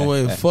goddamn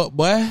way. Fuck,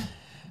 boy.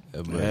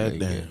 that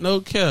boy, No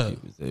cap.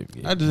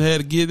 I just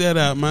had to get that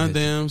out my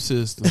damn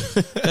system.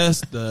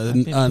 That's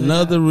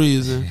another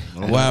reason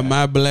why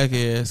my black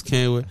ass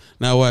can't wait.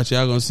 Now watch,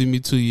 y'all gonna see me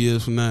 2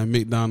 years from now at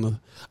McDonald's.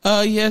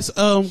 Yes,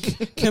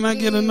 can I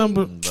get a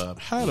number?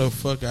 How the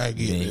fuck I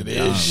get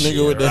this?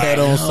 Nigga with the hat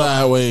on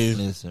sideways.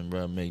 Listen,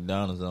 bro,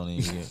 McDonald's don't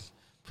even get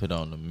put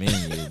on the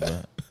menu,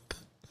 bro.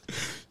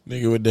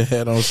 Nigga with the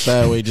hat on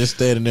sideways, just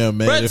standing there,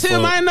 man. Bro,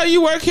 Tim, I ain't know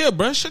you work here,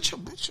 bro. Shut your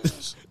bitch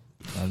ass.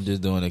 I'm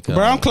just doing it. Bro,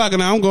 I'm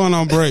clocking out. I'm going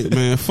on break,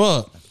 man.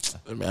 Fuck.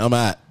 I'm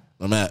out.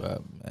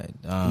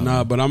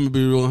 Nah, but I'm gonna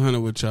be real 100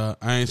 with y'all.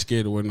 I ain't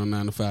scared to work no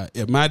 9 to 5.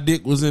 If my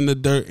dick was in the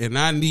dirt and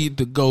I need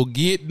to go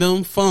get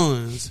them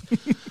funds,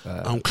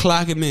 I'm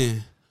clocking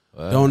in.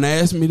 Don't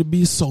ask me to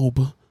be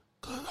sober.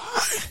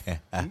 'Cause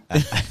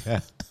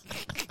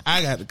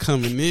I got to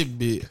come in this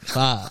bit.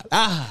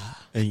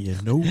 And you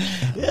know,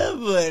 Yeah,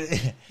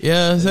 but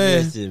Yeah, I'm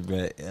saying. listen,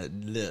 bro.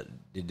 Look,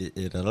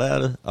 in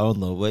Atlanta, I don't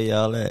know where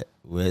y'all at,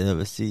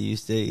 wherever city you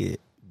stay at,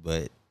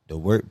 but the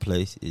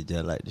workplace is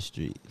just like the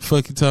street.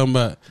 Fuck you talking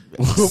about?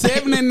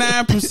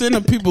 79%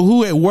 of people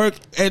who at work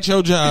at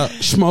your job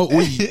smoke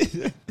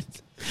weed.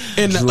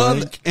 And the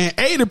other, and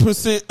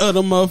 80% of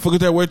the motherfuckers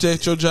that work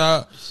at your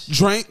job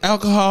drink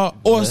alcohol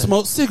or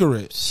smoke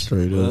cigarettes.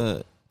 straight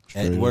up.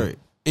 At work.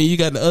 And you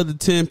got the other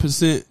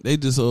 10%, they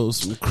just owe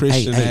some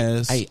Christian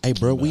ass. Hey,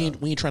 bro, we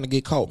ain't trying to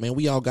get caught, man.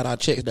 We all got our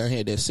checks down here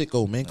at that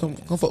sicko, man. Come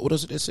fuck with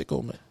us at that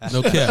sicko, man.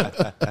 No cap.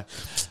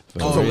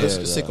 Come fuck with us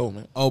at the sicko,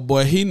 man. Oh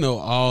boy, he know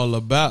all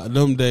about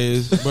them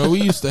days, bro.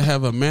 We used to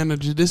have a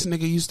manager. This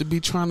nigga used to be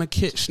trying to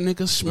catch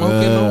niggas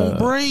smoking on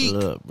break.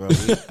 Look, bro,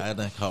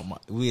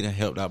 we done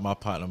helped out my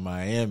partner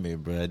Miami,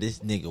 bro. This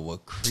nigga was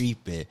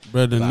creeping,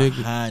 Bro, the nigga-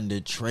 behind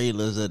the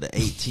trailers of the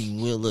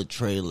 18-wheeler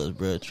trailers,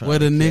 bro. Where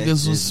the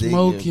niggas was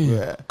smoking.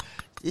 Bruh.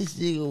 This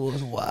nigga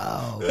was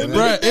wild, bro.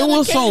 Bro, it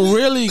was some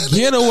really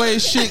getaway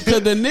shit.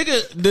 Cause the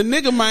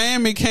nigga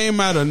Miami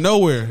came out of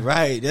nowhere.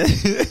 Right.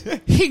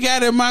 He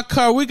got in my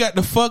car. We got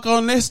the fuck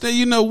on this thing.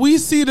 You know, we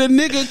see the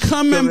nigga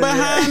coming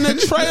behind the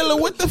trailer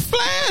with the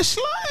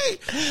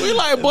flashlight. We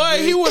like,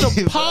 boy, he would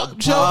have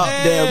popped your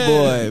ass.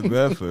 that boy,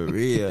 bro, for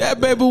real. That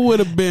baby would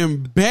have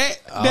been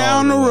back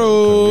down the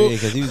road.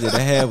 Because he was at the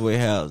halfway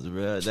house,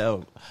 bro.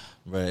 That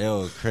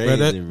was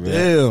crazy, Bro, bro.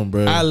 Damn,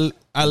 bro.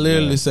 I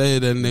literally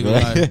saved that nigga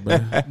life,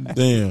 bro.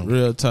 Damn.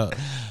 Real talk.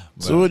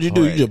 So what'd you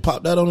do? You just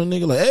popped that on the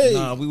nigga like, hey.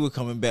 Nah, we were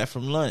coming back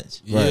from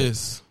lunch.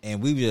 Yes.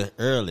 And we were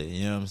early,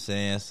 you know what I'm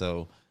saying?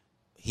 So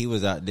he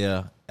was out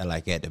there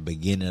at the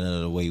beginning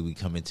of the way we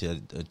come into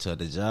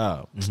the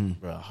job.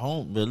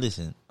 Bro,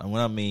 listen,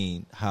 when I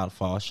mean how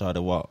far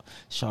Shawty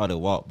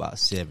walked about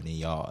 70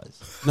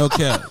 yards No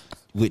cap.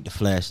 with the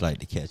flashlight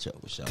to catch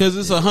up with Shawty. Because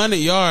it's 100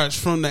 yards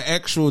from the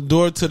actual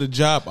door to the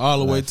job all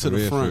the way to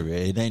the front. For real.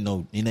 It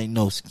ain't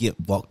no skip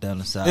walk down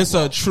the sidewalk. It's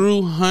a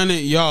true 100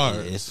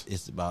 yards. Yeah,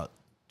 it's about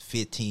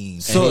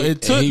 15. So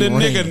it took the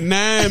ran. nigga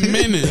 9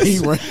 minutes. He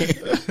ran.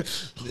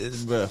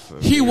 Bruh,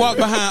 for He real. walked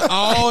behind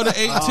all the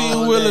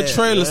 18-wheeler that,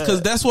 trailers bruh.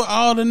 because that's what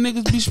all the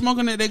niggas be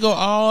smoking at. They go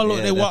all the way,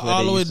 they that's walk what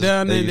all the way used to-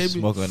 down there. They They used to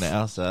be, smoke on the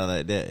outside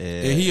like that. Yeah.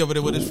 and he over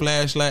there with his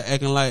flashlight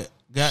acting like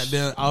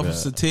goddamn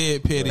Officer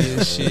Ted Petty and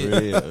For shit.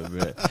 real,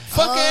 bruh.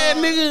 Fuck ass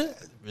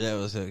nigga. That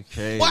was so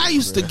crazy. Well, I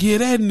used to give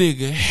that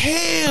nigga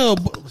hell,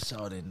 What's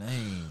all that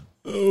name?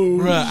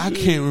 bruh. I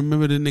can't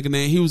remember the nigga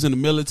name. He was in the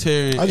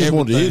military. And I just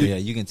wanted to everything. hit it.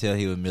 Yeah, you can tell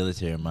he was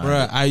military minded.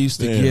 Bruh, I used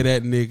to Damn. give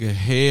that nigga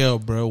hell,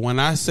 bro. When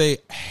I say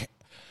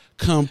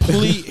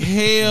complete But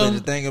hell, the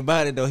thing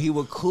about it though, he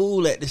was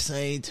cool at the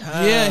same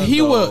time. yeah, he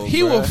though,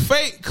 was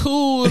fake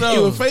cool though. He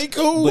was fake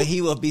cool. But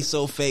he would be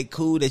so fake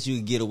cool that you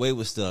could get away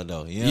with stuff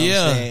though. You know what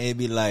Yeah. I'm saying? It'd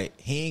be like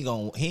he ain't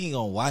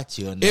gonna watch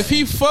you or nothing. If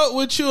he fuck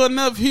with you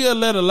enough, he'll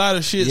let a lot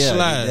of shit yeah,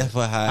 slide. that's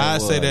what how it I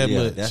was. say that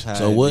Yeah, much. That's how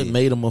So it what be.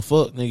 made him a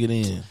fuck nigga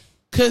then?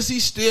 Cause he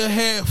still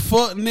had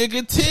fuck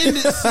nigga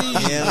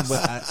tendencies.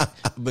 Yeah,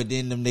 but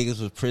then them niggas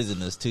was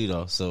prisoners too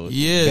though. So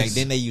Yes. back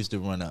then they used to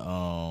run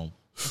a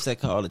what's that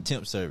called, a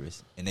temp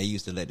service, and they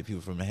used to let the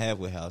people from the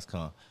halfway house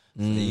come.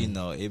 So then, you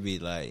know, it'd be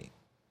like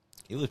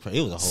it was a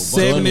whole bunch.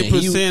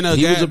 70% of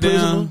he was a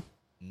prisoner?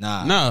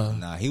 goddamn.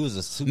 Nah, he was a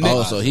Oh,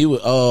 supervisor. so he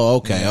was. Oh,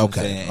 okay, You know what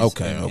I'm okay, saying?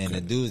 okay, And okay.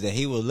 the dudes that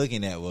he was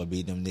looking at would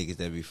be them niggas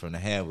that be from the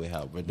halfway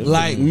house. But them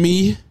Like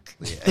me,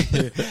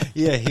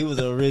 yeah, he was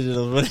the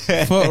original.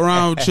 fuck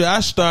around with you. I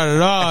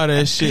started all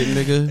that shit,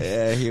 nigga.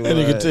 Yeah, he That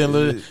nigga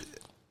tell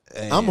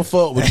I'ma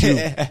fuck with you.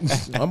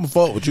 I'ma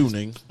fuck with you,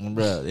 nigga.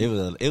 Bro,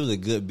 it was a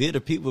good bit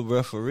of people,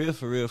 bro, for real,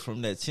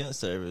 from that temp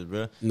service,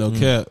 bro. No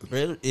cap.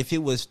 Bro, if it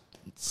was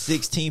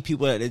 16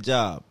 people at the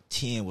job,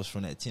 10 was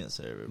from that temp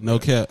service. Bro. No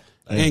cap.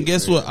 And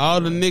guess what? All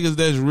the niggas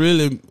that's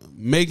really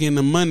making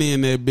the money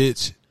in that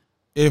bitch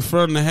is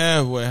from the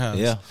halfway house.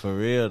 Yeah, for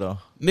real though.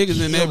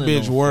 Niggas in that Killing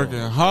bitch them working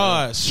folks,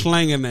 hard,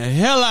 slanging the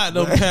hell out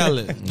them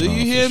pallets. Do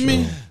you hear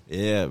me?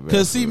 Yeah, bro.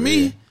 Cause see for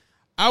me, real.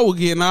 I was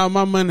getting all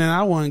my money and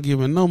I wasn't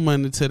giving no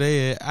money to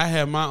their ass. I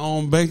had my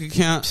own bank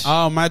account.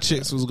 All my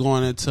checks was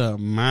going into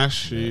my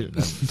shit.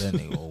 That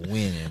nigga was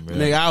winning, bro.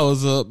 Nigga, I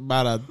was up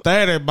about a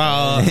 30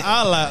 ball.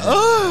 I was like,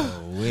 oh.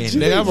 Winning.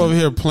 Nigga, I'm over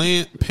here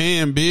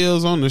paying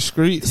bills on the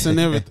streets and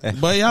everything.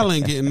 But y'all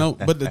ain't getting no.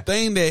 But the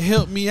thing that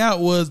helped me out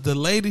was the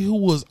lady who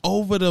was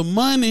over the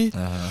money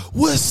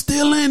was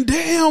stealing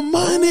damn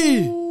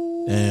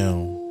money.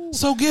 Damn.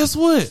 So guess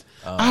what?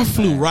 I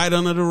flew right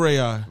under the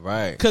radar.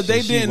 Right. Because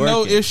they She didn't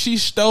know working. if she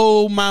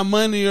stole my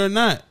money or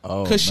not.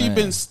 Oh, Because she man.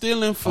 been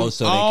stealing from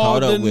So they all caught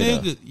the up with her.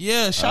 niggas.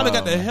 Yeah, Shawty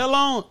got the hell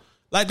on.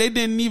 Like they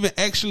didn't even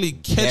actually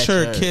catch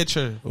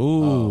her.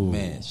 Oh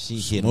man, she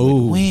hit him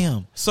Smooth. with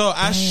wham. So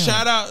I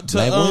shout out to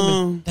Black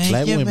women. Thank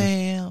Black you, women.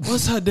 man.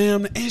 what's her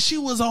damn, and she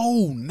was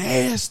old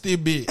nasty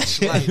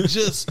bitch. Like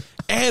just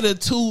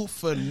attitude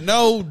for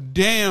no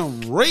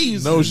damn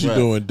reason. No, she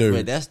doing dirty.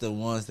 But that's the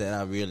ones that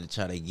I really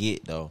try to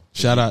get though.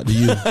 Shout out to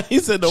you. He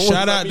said,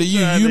 Shout out to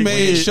you. You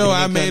made sure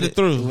I made it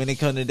through. When it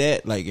come to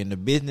that, like in the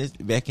business,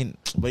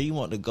 but you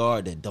want the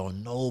guard that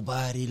don't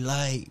nobody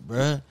like,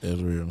 bruh.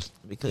 That's real.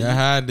 Because Got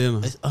high dinner.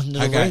 it's under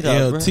the I got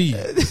radar,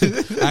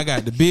 LT. I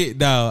got the big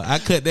dog. I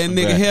cut that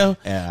nigga Bruh. hair.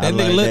 Yeah, I That nigga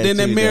like looked that in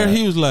that too, mirror. dog.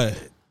 He was like,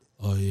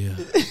 "Oh yeah."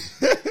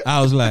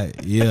 I was like,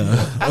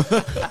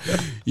 "Yeah."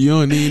 You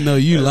don't even know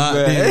you locked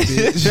in,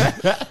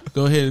 bitch.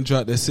 Go ahead and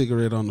drop that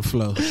cigarette on the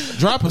floor.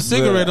 Drop a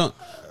cigarette on.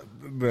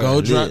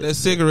 Go drop that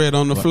cigarette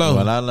on the floor.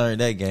 When I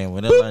learned that game,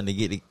 when I learned to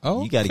get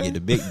Okay. you got to get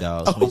the big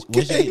dogs. Once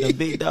you get the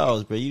big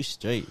dogs, bro, you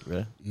straight,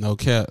 bro. No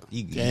cap.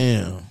 You good.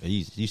 Damn.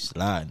 You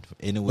sliding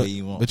any way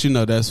you want. But you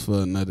know that's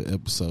for another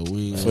episode.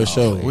 We ain't For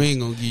sure. We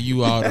ain't gonna give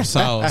you all the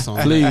sauce on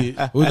Please.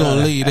 that. We're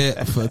gonna leave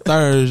that for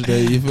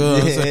Thursday. You feel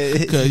what I'm saying?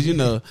 Because you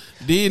know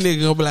these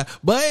niggas gonna be like,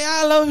 "But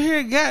y'all over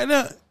here got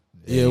the."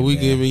 Yeah, we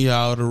man. giving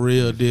y'all the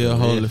real deal,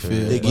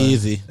 Holyfield. Big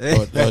Easy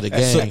or the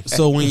gang.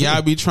 So when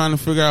y'all be trying to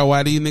figure out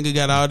why these niggas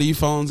got all these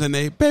phones and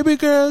they, baby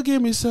girl,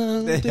 give me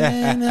something.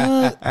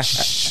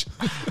 Shh.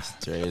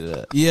 Straight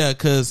up. Yeah,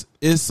 cause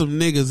it's some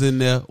niggas in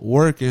there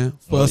working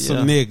for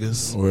some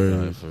niggas.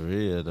 Word. For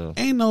real though.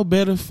 Ain't no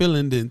better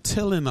feeling than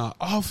telling an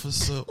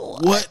officer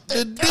what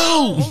to do.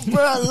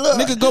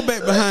 Nigga, go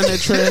back behind that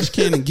trash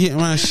can and get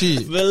my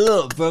shit. But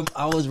look, bro,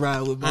 I was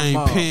riding with my I ain't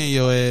mom. paying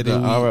your ass. The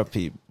that week.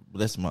 R.I.P.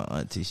 That's my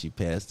auntie. She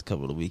passed a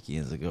couple of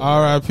weekends ago.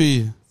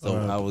 R.I.P. So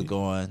I was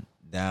going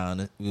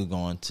down. We were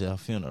going to her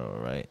funeral,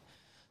 right?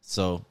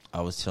 So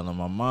I was telling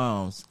my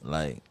mom's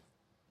like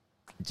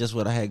just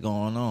what I had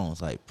going on.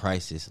 It's like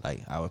prices.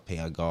 Like I would pay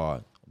a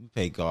guard. We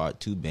pay guard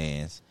 2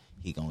 bands.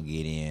 He gonna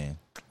get in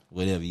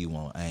whatever you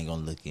want. I ain't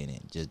gonna look in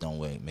it. Just don't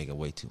make it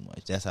way too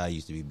much. That's how I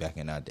used to be back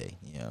in our day.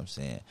 You know what I'm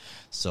saying?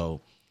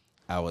 So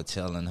I was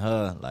telling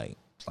her like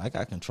I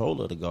got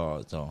control of the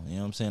guards though. You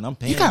know what I'm saying? I'm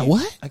paying. You got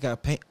what? I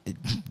got pay.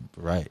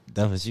 Right.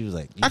 That's what she was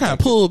like. I got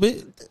pulled,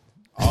 bitch.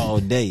 all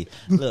day.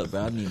 Look,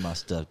 bro, I need my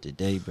stuff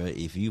today, bro.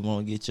 If you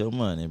won't get your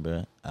money,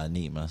 bro, I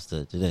need my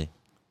stuff today.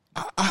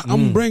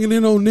 I'm bringing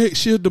it on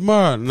next year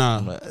tomorrow.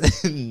 Nah.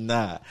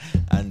 Nah,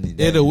 I need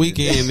that. It's a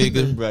weekend,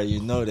 nigga. Bro,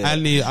 you know that. I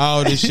need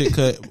all this shit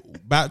cut.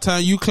 About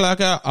time you clock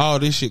out, all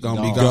this shit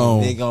gonna be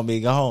gone. They gonna be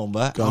gone,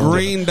 but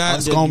Green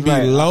dots gonna be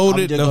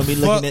loaded. I'm just the gonna be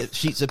fuck. looking at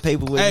sheets of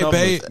paper with Hey,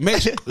 numbers.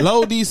 babe,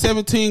 load these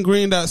 17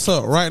 green dots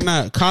up right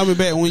now. Call me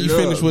back when you Look,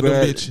 finish with bruh,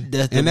 them bitches.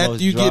 that's the And after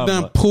most you get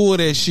drama. done, pull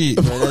that shit.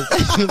 Bro,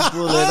 that's,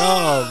 pull it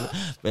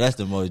off. But that's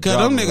the most. Cause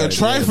them drama nigga right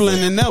trifling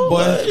there. in that boy.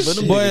 But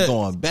them niggas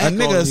going back a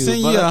nigga on you,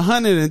 send bro. you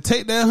 100 and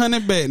take that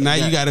 100 back. Now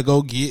you gotta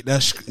go get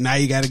that. Now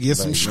you gotta get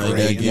some Bro, you straight.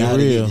 gotta Get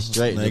real.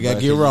 straight, Now you bro,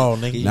 gotta get raw,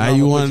 nigga. Now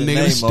you want a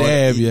nigga to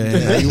stab you.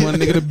 Now you want a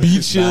nigga to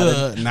beat you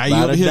up. Now you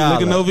over here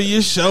looking over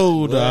your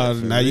shoulder. Right,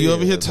 for Now you real,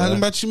 over here talking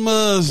bro. about your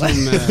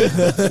Muslim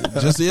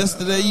now. Just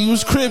yesterday you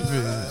was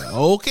crippin'.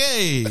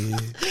 Okay.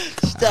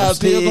 I'm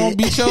still gonna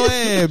beat your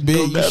ass,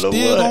 bitch. You matter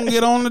still what. gonna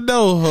get on the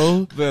door,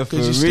 ho. Bro, for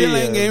Cause you still real,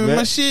 ain't gave me bro.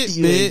 my shit,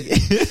 You ain't-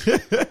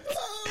 bitch.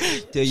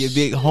 Tell your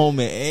big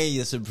homie and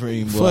your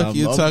supreme boy. Fuck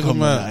you I'm talking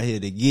coming about. out here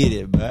to get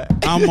it, bro.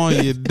 I'm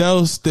on your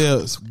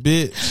doorsteps,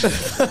 bitch.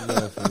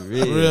 Yeah, for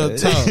real. Real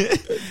talk.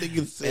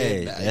 Nigga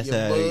Hey, said, that's nah,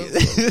 how you it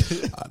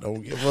buzz. I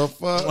don't give a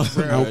fuck,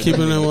 bro. I'm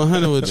keeping it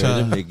 100 with Bro, y'all.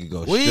 them nigga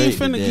go We ain't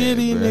straight finna to give that,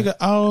 these bro. nigga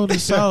all the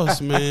sauce,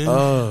 man.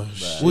 Oh,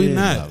 We shit.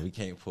 not. Nah, we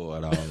can't pour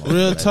it all on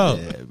Real like talk.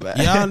 that, bro.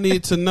 Y'all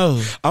need to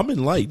know. I'm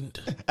enlightened.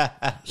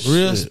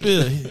 Real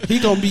spill. He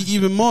gonna be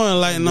even more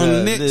enlightened on the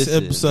Bruh, next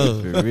listen,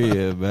 episode. For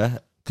real, bro.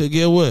 Cause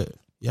get what?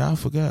 Y'all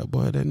forgot,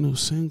 boy, that new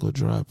single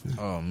dropping.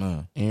 Oh,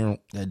 man. Aaron,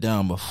 That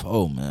Down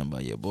Before, man, by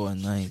your boy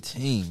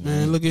 19, man.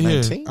 Man, look at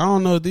here. 19? I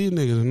don't know if these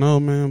niggas know,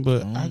 man,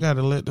 but I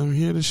gotta let them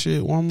hear the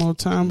shit one more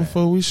time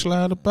before we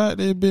slide up out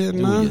that bit,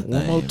 Do now. your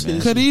One more thing, tissue.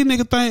 man. Cause these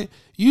niggas think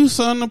you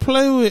something to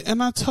play with,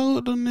 and I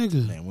told them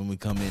niggas, Man, when we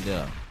come in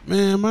there.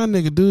 man, my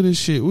nigga do this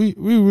shit. We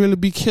really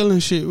be killing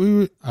shit. All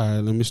right,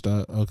 let me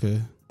start.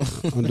 Okay,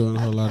 I'm doing a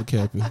whole lot of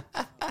capping.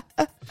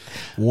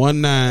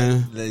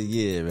 19.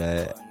 Yeah,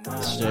 man.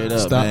 Straight up,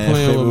 Stop man.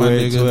 playing with my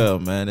February nigga.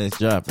 12, man. It's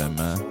dropping,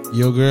 man.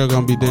 Your girl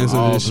gonna be dancing to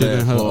All this shit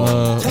in her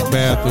platforms.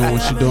 bathroom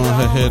when she doing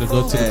her hair to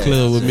go to the Hey,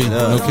 club with me. shit No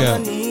up.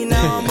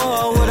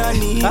 cap.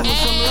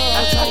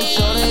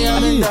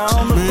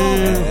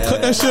 Man,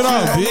 cut that shit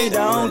off, bitch.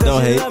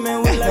 Don't hate. You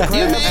man,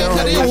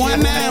 cut it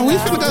 19. We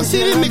finna go see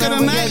this nigga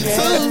tonight, too.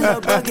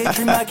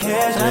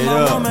 Straight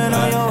up.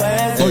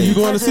 Oh, you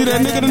going to see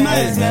that nigga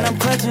tonight?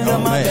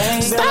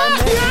 Stop,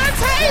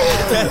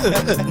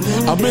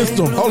 I missed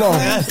him. Hold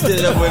on.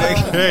 Sit up with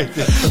that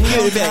character.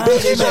 Get it back.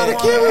 Bitch, you trying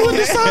to kill me with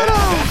this side on?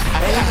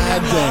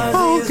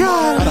 Oh,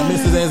 God. I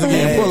missed his ass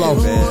again. Pull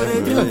off.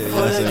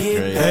 That's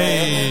crazy.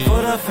 Hey.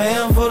 For the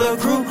fam, for the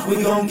crew,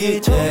 we gon'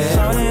 get you.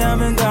 Shawty, I've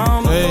been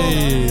down before.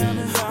 Hey.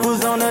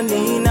 Was on the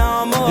knee,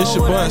 now I'm up. It's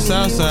your boy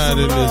Southside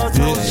in this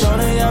bitch.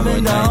 Shawty, I've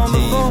been down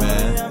 19, before.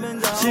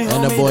 man.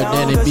 And the boy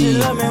Danny B.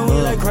 Y'all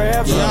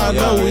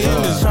know we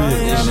in this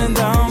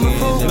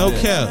bitch. No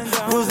cap.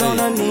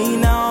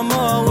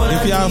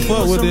 If y'all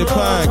fuck with this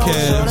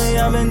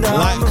podcast,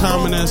 like,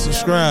 comment, and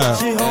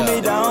subscribe. Or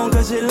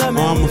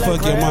I'ma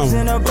fuck your mama.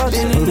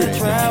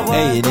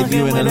 Hey, and if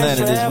you in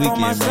Atlanta this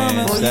weekend, man,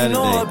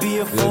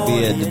 Saturday, we'll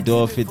be at the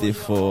Door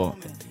 54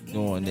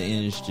 doing the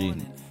industry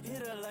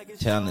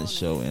talent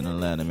show in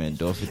Atlanta, man.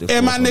 Door 54.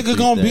 And my nigga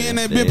gonna be in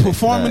that bit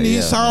performing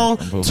these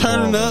songs,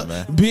 turning up,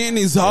 man. Being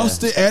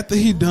exhausted after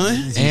he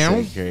done.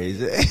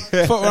 Crazy.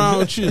 Fuck wrong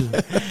with you?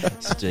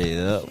 Straight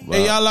up, bro.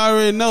 And y'all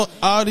already know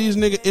all these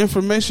nigga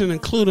information,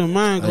 including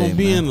mine, gonna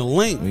be in the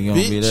link. We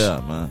gonna bitch. be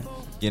there, man.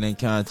 Get in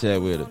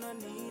contact with it.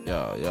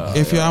 Y'all.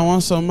 If y'all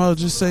want some more,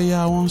 just say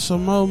y'all want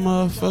some more,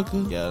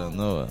 motherfucker. Y'all don't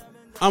know it.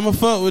 I'ma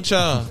fuck with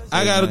y'all.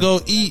 I gotta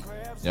go eat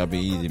Y'all be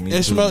easy. Me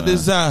and too, smoke man.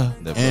 this out.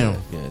 Damn.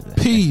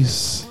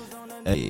 Peace.